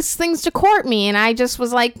did all these things to court me, and I just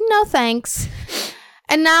was like, no thanks.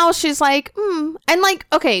 And now she's like, and like,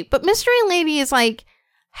 okay, but Mystery Lady is like,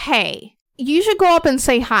 hey, you should go up and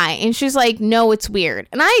say hi. And she's like, no, it's weird.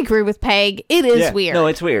 And I agree with Peg. It is weird. No,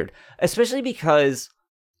 it's weird. Especially because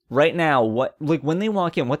right now, when they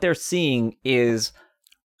walk in, what they're seeing is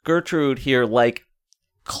Gertrude here, like,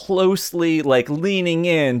 closely, like, leaning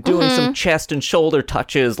in, doing some chest and shoulder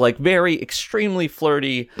touches, like, very extremely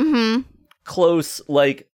flirty, close,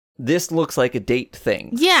 like, this looks like a date thing.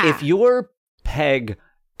 Yeah. If you're Peg,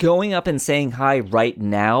 going up and saying hi right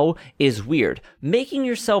now is weird. Making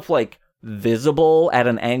yourself, like, visible at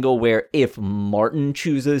an angle where if Martin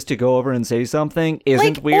chooses to go over and say something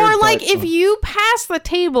isn't like, weird. Or, like, if you pass the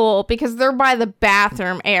table because they're by the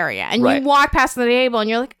bathroom area and you walk past the table and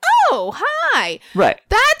you're like, oh, hi. Right.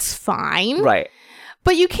 That's fine. Right.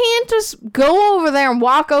 But you can't just go over there and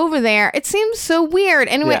walk over there. It seems so weird.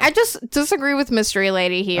 Anyway, I just disagree with Mystery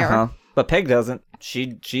Lady here. Uh-huh. But Peg doesn't.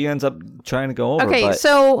 She ends up trying to go over. Okay,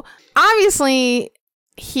 so obviously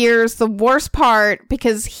here's the worst part,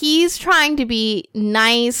 because he's trying to be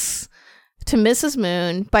nice to Mrs.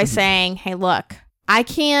 Moon by saying, hey, look, I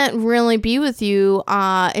can't really be with you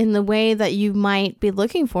in the way that you might be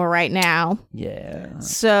looking for right now. Yeah.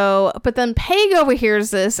 So, but then Peg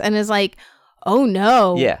overhears this and is like, oh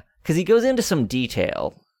no. Yeah, because he goes into some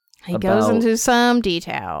detail. About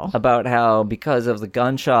how, because of the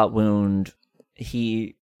gunshot wound,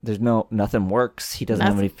 nothing works. He doesn't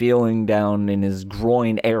have any feeling down in his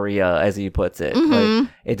groin area, as he puts it. Like,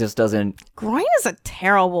 it just doesn't. Groin is a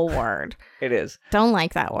terrible word. It is. Don't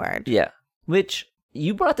like that word. Yeah. Which,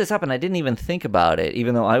 you brought this up and I didn't even think about it,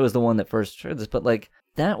 even though I was the one that first heard this. But, like,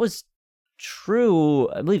 that was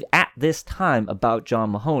true, I believe, at this time about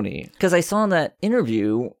John Mahoney. Because I saw in that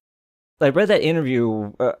interview. I read that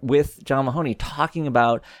interview with John Mahoney talking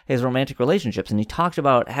about his romantic relationships, and he talked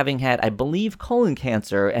about having had, I believe, colon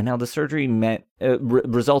cancer, and how the surgery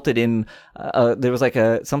resulted in there was like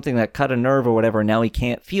something that cut a nerve or whatever, and now he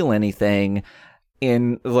can't feel anything.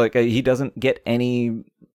 He doesn't get any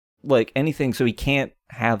like anything, so he can't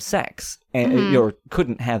have sex or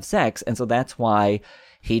couldn't have sex, and so that's why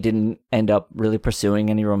he didn't end up really pursuing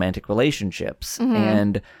any romantic relationships.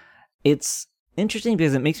 And it's interesting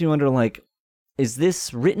because it makes me wonder, like, is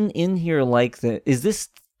this written in here like that? Is this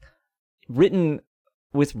written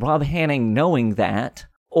with Rob Hanning knowing that,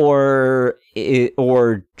 or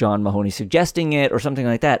John Mahoney suggesting it, or something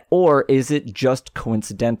like that, or is it just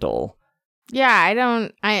coincidental? Yeah,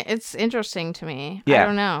 it's interesting to me. Yeah. I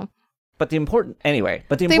don't know. But the important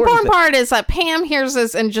part is that Pam hears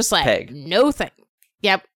this and just like, Peg. No thing.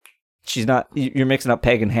 Yep. She's not, you're mixing up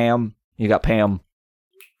Peg and Ham. You got Pam.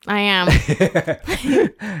 I am.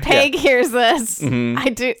 Peg hears this. I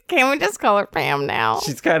do. Can we just call her Pam now?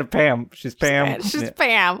 She's kind of Pam. She's Pam. She's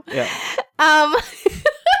Pam. Yeah.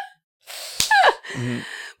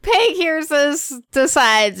 Peg hears this,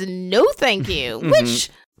 decides no thank you, which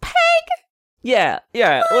Peg. Yeah.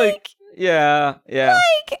 Like, yeah.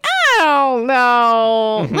 Like, I don't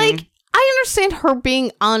know. Like, I understand her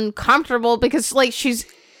being uncomfortable because, like, she's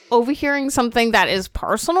overhearing something that is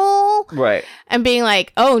personal, right? And being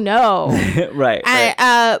like, "Oh no," right.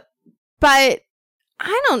 But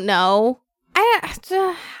I don't know.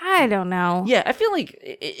 I don't know. Yeah, I feel like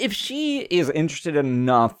if she is interested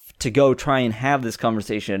enough to go try and have this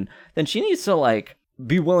conversation, then she needs to like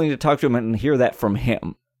be willing to talk to him and hear that from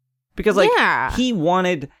him. Because like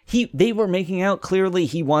they were making out clearly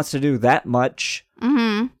he wants to do that much.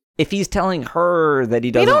 If he's telling her that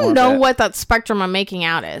he doesn't, we don't know what that spectrum of making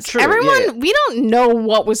out is. True, Everyone, we don't know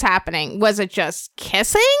what was happening. Was it just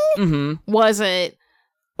kissing? Was it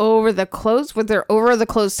over the clothes? Was there over the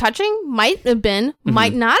clothes touching? Might have been,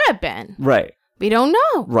 might not have been. Right. We don't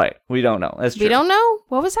know. Right. We don't know. That's true. We don't know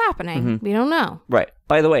what was happening. We don't know. Right.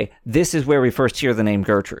 By the way, this is where we first hear the name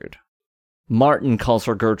Gertrude. Martin calls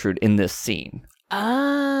her Gertrude in this scene.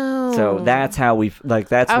 Oh. So that's how when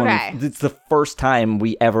it's the first time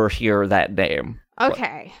we ever hear that name.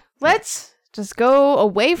 Okay. Let's just go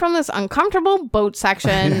away from this uncomfortable boat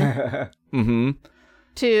section.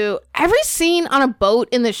 To every scene on a boat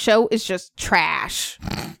in the show is just trash.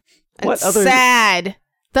 It's sad.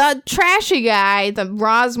 The trashy guy that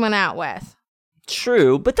Roz went out with.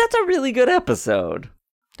 True, but that's a really good episode.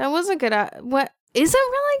 That was a good what is it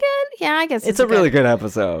really good? Yeah, I guess it's a really good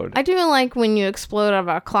episode. I do like when you explode out of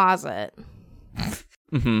a closet.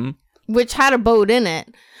 Which had a boat in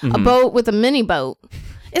it. A boat with a mini boat.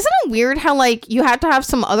 Isn't it weird how like you have to have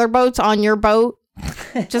some other boats on your boat?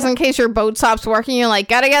 Just in case your boat stops working, you're like,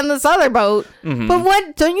 gotta get in this other boat. But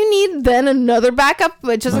what, don't you need then another backup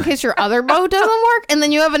just in case your other boat doesn't work? And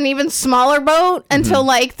then you have an even smaller boat until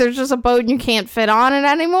like there's just a boat and you can't fit on it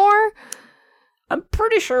anymore? I'm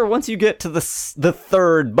pretty sure once you get to the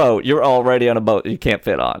third boat, you're already on a boat that you can't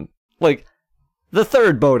fit on. Like, the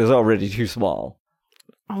third boat is already too small.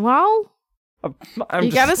 Well,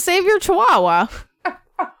 you gotta save your chihuahua.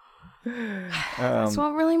 That's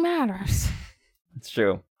what really matters. It's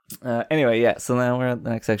true. Anyway, yeah, so now we're at the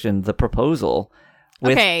next section, the proposal.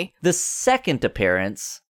 With the second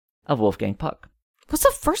appearance of Wolfgang Puck. What's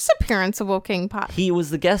the first appearance of Wolfgang Puck? He was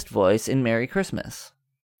the guest voice in Merry Christmas.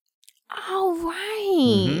 Oh,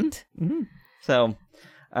 right. So,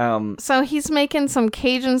 so he's making some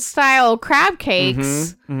Cajun-style crab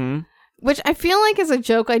cakes, which I feel like is a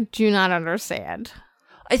joke I do not understand.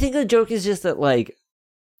 I think the joke is just that, like,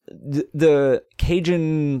 the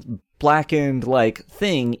Cajun blackened, like,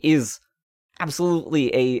 thing is absolutely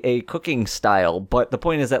a cooking style, but the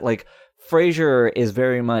point is that, like, Frasier is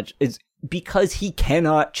very much... because he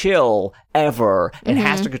cannot chill ever and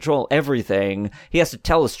has to control everything, he has to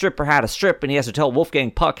tell a stripper how to strip, and he has to tell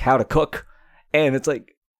Wolfgang Puck how to cook. And it's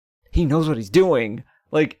like, he knows what he's doing.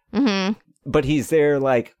 Like, but he's there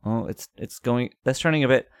like, oh, it's turning a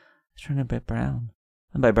bit brown.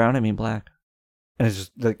 And by brown, I mean black. And it's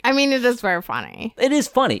just like, I mean, it is very funny. It is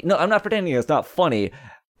funny. No, I'm not pretending it's not funny.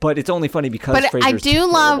 But it's only funny because Frasier's I do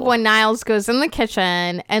love when Niles goes in the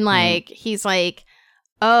kitchen and like, he's like,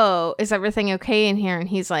 oh, is everything okay in here? And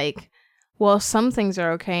he's like, well, some things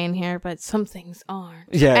are okay in here, but some things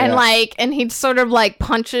aren't. Yeah. And like, and he sort of like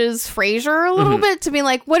punches Frasier a little bit to be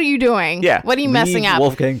like, what are you doing? Yeah. What are you messing up?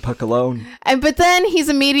 Wolfgang Puck alone. But then he's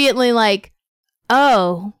immediately like,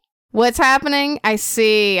 oh, what's happening? I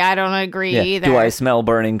see. I don't agree either. Do I smell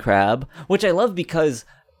burning crab? Which I love because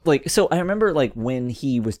like, so I remember like when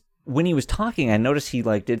he was talking, I noticed he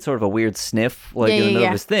like did sort of a weird sniff like in the middle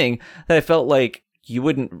of his thing that I felt like you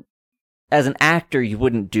wouldn't, as an actor, you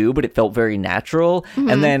wouldn't do, but it felt very natural.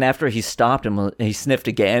 And then after he stopped and he sniffed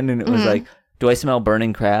again, and it was like, do I smell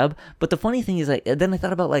burning crab? But the funny thing is, like, then I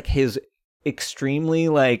thought about like his extremely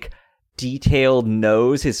like detailed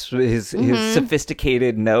nose, his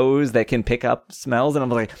sophisticated nose that can pick up smells, and I'm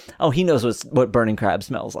like, oh, he knows what burning crab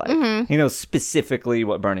smells like. He knows specifically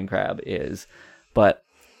what burning crab is, but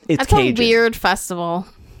it's Cajun. A weird festival.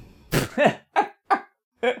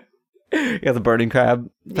 Yeah, the burning crab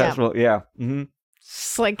festival. Yeah. Mm-hmm.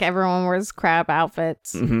 Just like everyone wears crab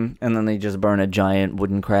outfits. And then they just burn a giant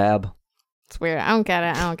wooden crab. It's weird. I don't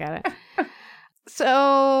get it.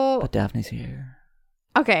 So... But Daphne's here.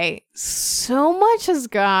 Okay, so much has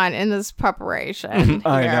gone in this preparation.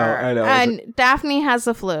 I know. And Daphne has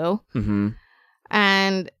the flu.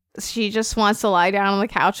 And she just wants to lie down on the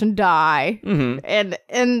couch and die.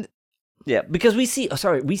 And yeah, because we see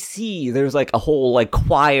there's like a whole like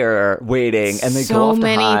choir waiting, and they go off to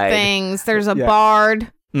hide. So many things. There's a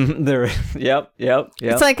bard. There. Yep.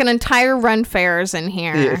 It's like an entire run fairs in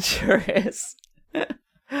here. It sure is.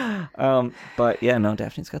 But yeah, no,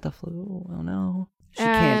 Daphne's got the flu. Oh no, she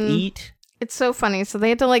can't eat. It's so funny. So they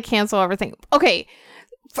had to like cancel everything. Okay,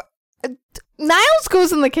 Niles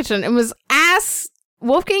goes in the kitchen and was asked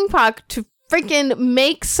Wolfgang Puck to freaking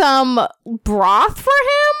make some broth for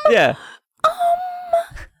him. Yeah.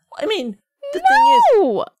 I mean, the thing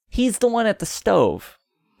is, he's the one at the stove.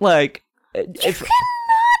 Like, you cannot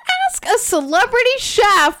ask a celebrity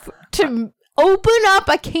chef to open up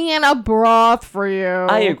a can of broth for you.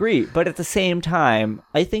 I agree, but at the same time,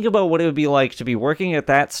 I think about what it would be like to be working at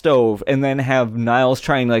that stove and then have Niles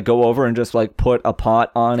trying to like go over and just like put a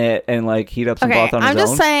pot on it and like heat up some broth on his own. I'm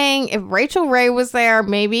just saying, if Rachel Ray was there,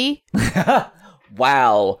 maybe.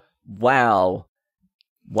 Wow.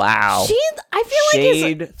 I feel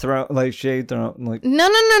shade thrown.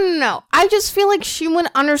 No. I just feel like she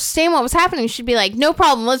wouldn't understand what was happening. She'd be like, "No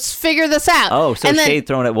problem, let's figure this out." Oh, so shade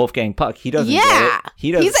thrown at Wolfgang Puck. He doesn't. Yeah, get it.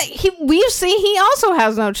 He doesn't. We see he also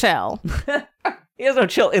has no chill. He has no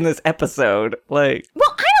chill in this episode. Like,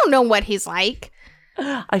 well, I don't know what he's like.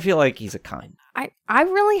 I feel like he's a kind. I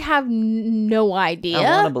really have no idea.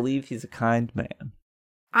 I want to believe he's a kind man.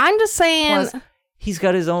 I'm just saying. Plus, he's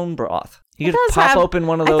got his own broth. He could pop open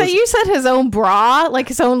one of those. I thought you said his own bra, like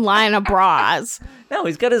his own line of bras. No,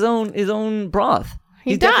 he's got his own broth.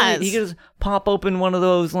 He does. He could just pop open one of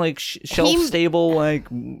those like shelf-stable, like,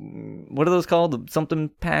 what are those called? Something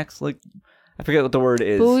packs? Like, I forget what the word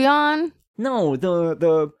is. Bouillon? No,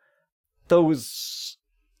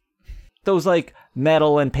 those like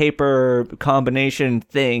metal and paper combination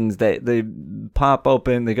things that they pop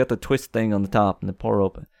open. They got the twist thing on the top and they pour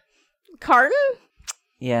open. Carton?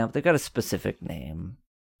 Yeah, but they've got a specific name.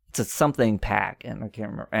 It's a something pack, and I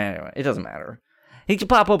can't remember. Anyway, it doesn't matter. He could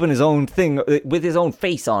pop open his own thing with his own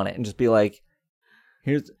face on it and just be like,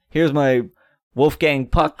 here's my Wolfgang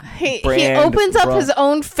Puck brand. He opens up his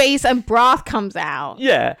own face and broth comes out.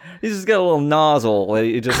 Yeah, he's just got a little nozzle.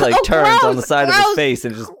 It just like turns gross, on the side of his face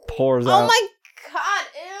and it just pours out. Oh my god,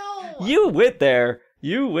 ew. You went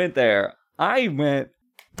there. I went...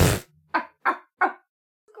 Gross.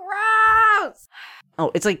 Oh,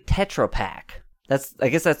 it's like Tetra Pak. I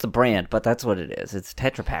guess that's the brand, but that's what it is. It's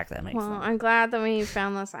Tetra Pak that makes them. I'm glad that we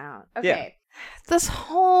found this out. Okay. Yeah. This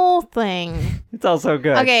whole thing. It's all so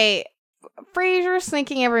good. Okay. Frasier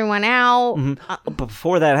sneaking everyone out. But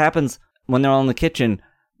before that happens, when they're all in the kitchen,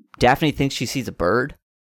 Daphne thinks she sees a bird.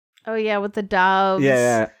 Oh, yeah, with the doves.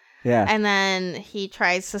 Yeah. And then he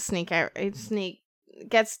tries to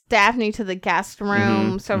gets Daphne to the guest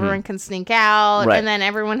room so everyone can sneak out. Right. And then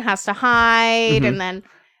everyone has to hide. And then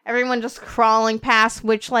everyone just crawling past,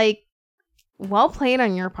 which, like, well played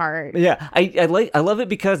on your part. Yeah, I love it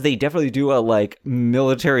because they definitely do a like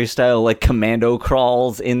military style like commando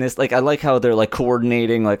crawls in this. Like I like how they're like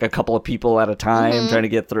coordinating like a couple of people at a time trying to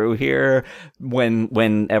get through here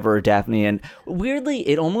whenever Daphne, and weirdly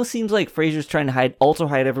it almost seems like Frasier's trying to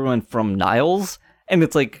hide everyone from Niles, and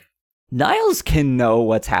it's like Niles can know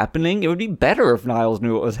what's happening. It would be better if Niles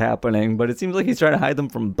knew what was happening, but it seems like he's trying to hide them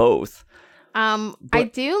from both.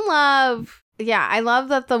 I do love. Yeah, I love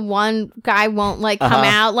that the one guy won't like come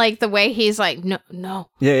out, like the way he's like, no.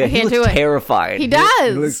 Yeah, he looks terrified. He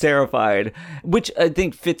does. He looks terrified, which I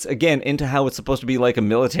think fits again into how it's supposed to be like a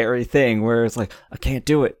military thing, where it's like I can't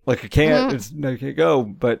do it, like I can't go.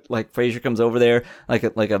 But like Frasier comes over there like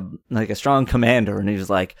a strong commander, and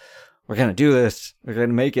he's like, we're gonna do this, we're gonna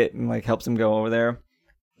make it, and like helps him go over there.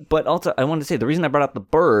 But also, I wanted to say the reason I brought up the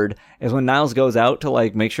bird is when Niles goes out to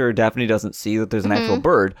like make sure Daphne doesn't see that there's an actual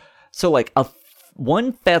bird. So like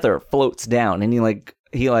one feather floats down, and he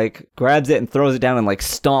grabs it and throws it down and like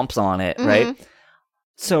stomps on it, right?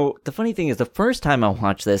 So the funny thing is, the first time I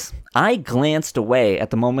watched this, I glanced away at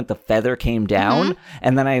the moment the feather came down,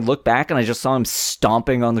 and then I looked back and I just saw him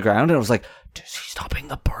stomping on the ground, and I was like, "Is he stomping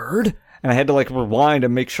the bird?" and I had to like rewind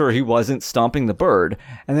and make sure he wasn't stomping the bird.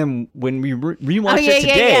 And then when we rewatched it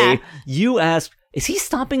today, you asked, "Is he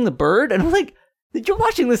stomping the bird?" And I'm like, "You're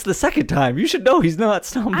watching this the second time. You should know he's not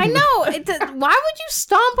stomping." I know. Why would you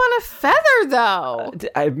stomp on a feather though?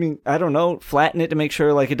 I mean, I don't know. Flatten it to make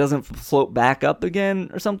sure like it doesn't float back up again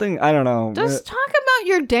or something. I don't know. Just talk about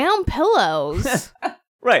your down pillows.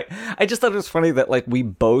 Right. I just thought it was funny that like we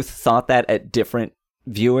both thought that at different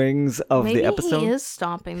viewings of the episode. Maybe he is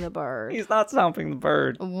stomping the bird. He's not stomping the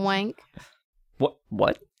bird. Wank.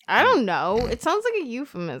 What? I don't know. It sounds like a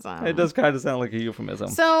euphemism. It does kind of sound like a euphemism.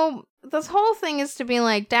 So this whole thing is to be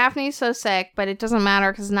like, Daphne's so sick, but it doesn't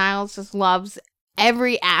matter because Niles just loves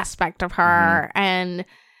every aspect of her and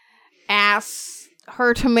asks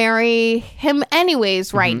her to marry him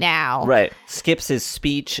anyways right now. Right. Skips his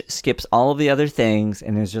speech, skips all of the other things,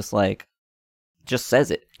 and is just like, just says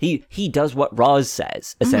it. He does what Roz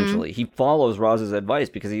says, essentially. He follows Roz's advice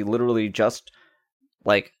because he literally just,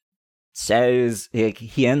 like, says, like,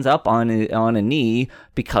 he ends up on a knee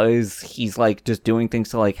because he's, like, just doing things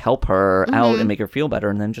to, like, help her out and make her feel better,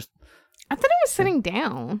 and then just... I thought he was sitting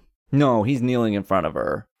down. No, he's kneeling in front of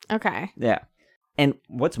her. Okay. Yeah. And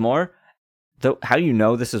what's more... how you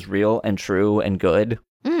know this is real and true and good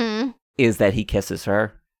is that he kisses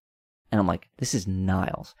her. And I'm like, this is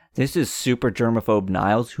Niles. This is super germaphobe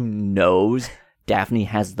Niles who knows Daphne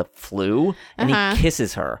has the flu. And he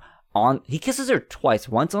kisses her. He kisses her twice.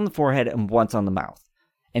 Once on the forehead and once on the mouth.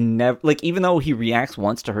 And never, like, even though he reacts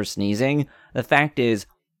once to her sneezing, the fact is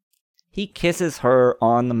he kisses her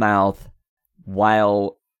on the mouth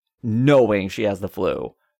while knowing she has the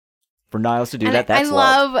flu. For Niles to do that, that's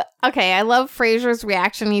love. I love Frasier's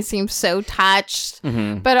reaction. He seems so touched.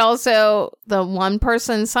 But also, the one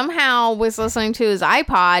person somehow was listening to his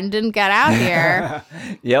iPod and didn't get out here.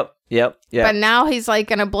 Yep. But now he's like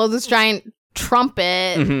going to blow this giant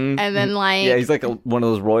trumpet. And then like... Yeah, he's like one of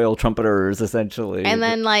those royal trumpeters, essentially. And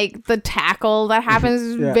then like the tackle that happens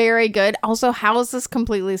is very good. Also, how is this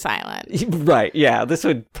completely silent? Right, yeah. This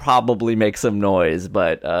would probably make some noise,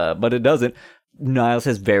 but it doesn't. Niles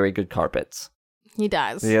has very good carpets. He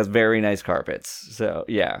does. He has very nice carpets. So,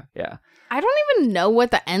 yeah. I don't even know what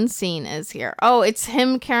the end scene is here. Oh, it's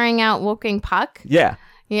him carrying out Wolfgang Puck? Yeah.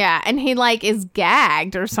 Yeah, and he, like, is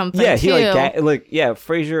gagged or something, yeah, too.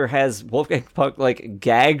 Frasier has Wolfgang Puck, like,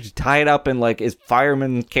 gagged, tied up, and, like, is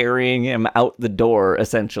firemen carrying him out the door,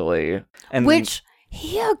 essentially. And which,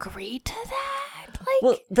 he agreed to that? Like,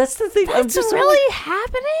 well, that's the thing. That's really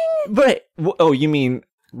happening? But, oh, you mean...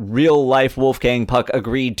 real life Wolfgang Puck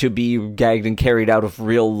agreed to be gagged and carried out of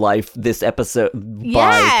real life this episode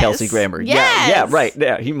by Kelsey Grammer. Yes. Yeah, right.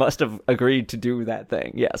 Yeah, he must have agreed to do that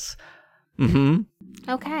thing. Yes.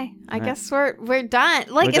 Okay. I guess we're done.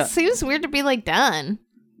 Like, it seems weird to be like done.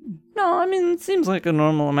 No, I mean, it seems like a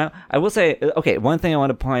normal amount. I will say, okay, one thing I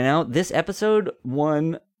want to point out, this episode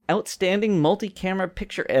won Outstanding Multi-Camera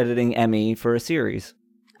Picture Editing Emmy for a series.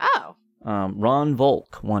 Oh. Ron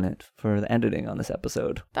Volk won it for the editing on this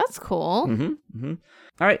episode. That's cool. All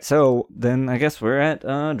right, so then I guess we're at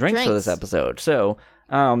drinks for this episode. So,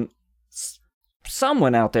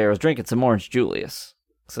 someone out there was drinking some Orange Julius.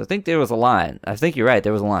 So I think there was a lime. I think you're right,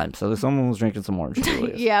 there was a lime. So someone was drinking some Orange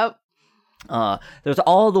Julius. Yep. There's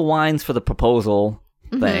all the wines for the proposal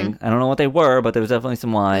thing. I don't know what they were, but there was definitely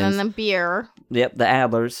some wines. And then the beer. Yep, the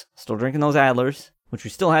Adlers. Still drinking those Adlers, which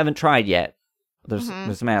we still haven't tried yet. There's some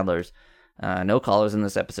Adlers. No callers in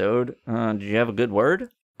this episode. Did you have a good word?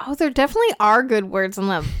 Oh, there definitely are good words in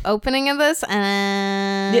the opening of this.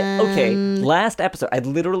 And yeah, okay. Last episode, I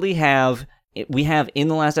literally we have in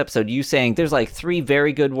the last episode you saying there's like 3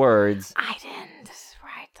 very good words. I didn't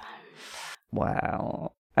write them.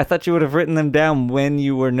 Wow. I thought you would have written them down when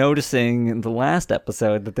you were noticing in the last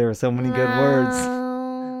episode that there were so many good words.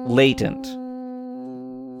 Latent.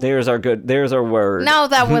 There's our word. No,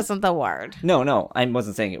 that wasn't the word. No, I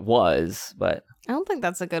wasn't saying it was, but... I don't think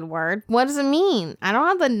that's a good word. What does it mean? I don't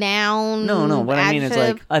have the noun. No, what adjective. I mean is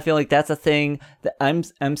like, I feel like that's a thing that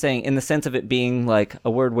I'm saying in the sense of it being like a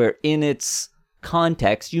word where in its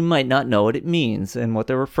context, you might not know what it means and what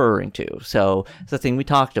they're referring to. So it's the thing we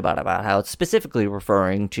talked about how it's specifically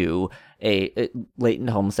referring to a latent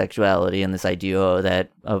homosexuality and this idea that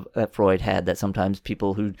Freud had that sometimes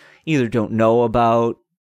people who either don't know about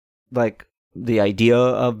like the idea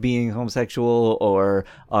of being homosexual or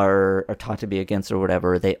are taught to be against or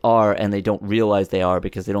whatever, they are, and they don't realize they are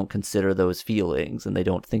because they don't consider those feelings and they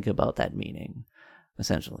don't think about that meaning,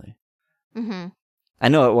 essentially. I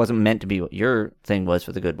know it wasn't meant to be what your thing was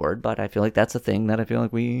for the good word, but I feel like that's a thing that I feel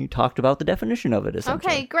like we talked about the definition of it,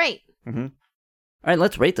 essentially. Okay, great. All right,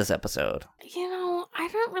 let's rate this episode. You know, I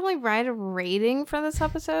don't really write a rating for this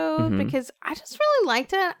episode because I just really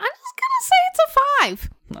liked it. I'm just gonna say it's a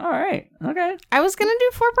 5. All right. Okay. I was gonna do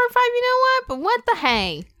 4.5. You know what? But what the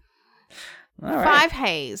hey? All right. 5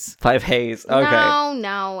 hays. 5 hays. Okay.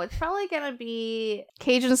 No. It's probably gonna be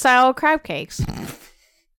Cajun style crab cakes.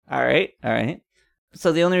 All right.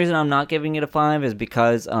 So the only reason I'm not giving it a 5 is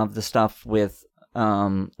because of the stuff with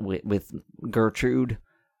Gertrude,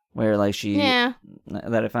 where like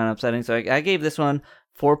that I found upsetting. So I gave this one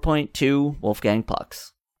 4.2 Wolfgang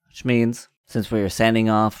Pucks, which means since we are sending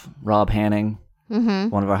off Rob Hanning,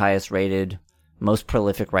 one of our highest rated, most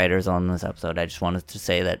prolific writers on this episode, I just wanted to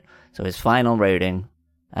say that. So his final rating,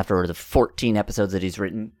 after the 14 episodes that he's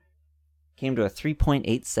written, came to a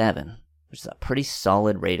 3.87, which is a pretty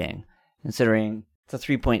solid rating, considering it's a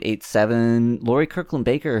 3.87. Laurie Kirkland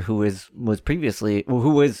Baker, who is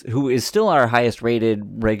still our highest rated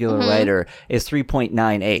regular writer, is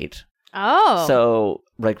 3.98. Oh. So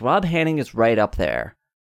like Rob Hanning is right up there.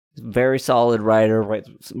 Very solid writer,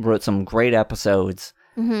 wrote some great episodes,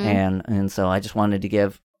 and so I just wanted to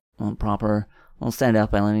give a proper little stand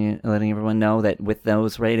up by letting everyone know that with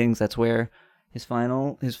those ratings, that's where his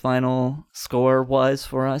final score was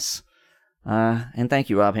for us. And thank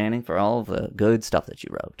you, Rob Hanning, for all of the good stuff that you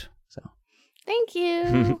wrote. So thank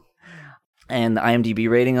you. And the IMDb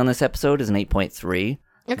rating on this episode is an 8.3.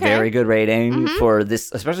 Okay. Very good rating for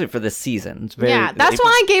this, especially for this season. It's very, that's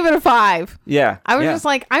why I gave it a 5. Yeah. I was just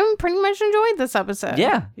like, I pretty much enjoyed this episode.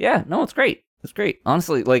 Yeah. No, it's great. It's great.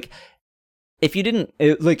 Honestly, like, if it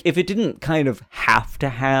didn't kind of have to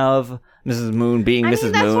have Mrs. Moon being Mrs.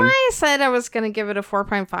 Moon. That's why I said I was going to give it a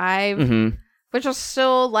 4.5, which was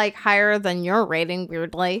still like higher than your rating,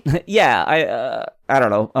 weirdly. Yeah, I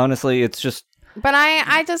don't know. Honestly, it's just. But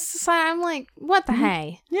I just decided, I'm like, what the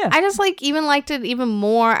hey? Yeah. I just like even liked it even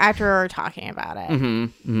more after talking about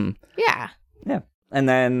it. Yeah. Yeah. And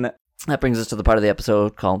then that brings us to the part of the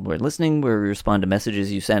episode called We're Listening, where we respond to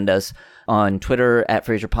messages you send us on Twitter at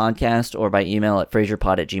Frasier Podcast or by email at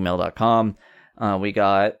FrasierPod@gmail.com. We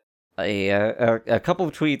got a couple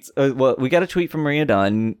of tweets. Well, we got a tweet from Maria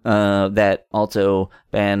Dunn that also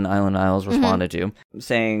Ben Island Isles responded to,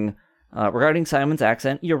 saying, regarding Simon's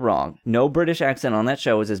accent, you're wrong. No British accent on that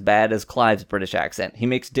show is as bad as Clive's British accent. He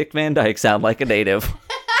makes Dick Van Dyke sound like a native.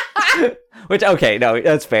 Which, okay, no,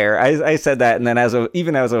 that's fair. I said that, and then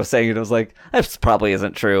even as I was saying it, I was like, that probably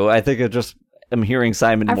isn't true. I think I'm hearing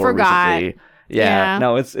Simon more recently. Yeah,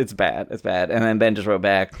 no, it's bad. It's bad. And then Ben just wrote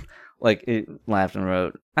back, like, it laughed and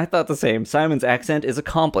wrote, I thought the same. Simon's accent is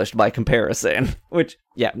accomplished by comparison. Which,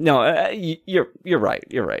 yeah, no, you're right.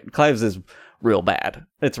 You're right. Clive's is real bad.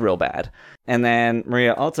 It's real bad. And then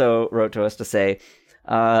Maria also wrote to us to say,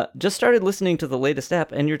 just started listening to the latest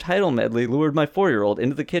ep, and your title medley lured my 4-year-old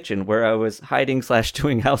into the kitchen where I was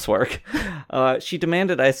hiding/doing housework. She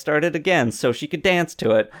demanded I start it again so she could dance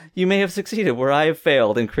to it. You may have succeeded where I have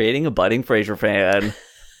failed in creating a budding Frasier fan.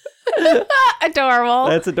 Adorable.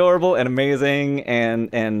 That's adorable and amazing,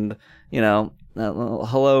 and you know,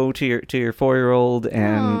 hello to your 4-year-old,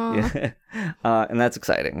 and and that's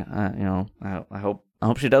exciting. You know, I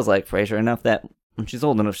hope she does like Frasier enough that when she's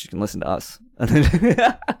old enough she can listen to us.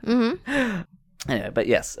 Anyway, but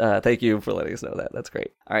yes, thank you for letting us know that. That's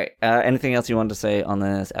great. All right, anything else you wanted to say on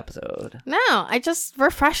this episode? No,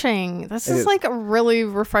 refreshing. This is like a really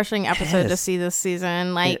refreshing episode to see this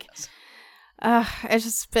season. Like, it's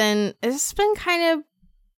just been kind of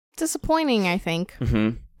disappointing, I think.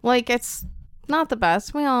 Like, it's not the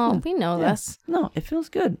best. We know this. No, it feels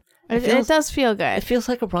good. It does feel good. It feels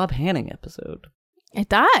like a Rob Hanning episode. It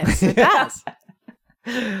does. It does.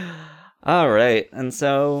 All right, and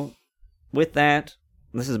so with that,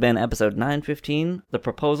 this has been episode 915, The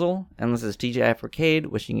Proposal, and this is TGIF Arcade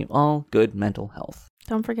wishing you all good mental health.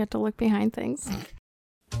 Don't forget to look behind things.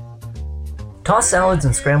 Tossed Salads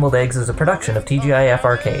and Scrambled Eggs is a production of TGIF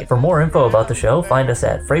Arcade. For more info about the show, find us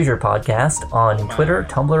at Frasier Podcast on Twitter,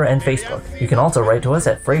 Tumblr, and Facebook. You can also write to us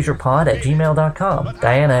at FrasierPod@gmail.com.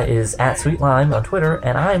 Diana is at Sweet Lime on Twitter,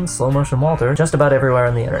 and I'm Slow Motion Walter just about everywhere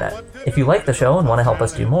on the internet. If you like the show and want to help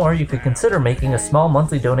us do more, you could consider making a small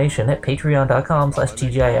monthly donation at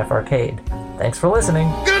patreon.com/TGIF Arcade. Thanks for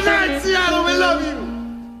listening.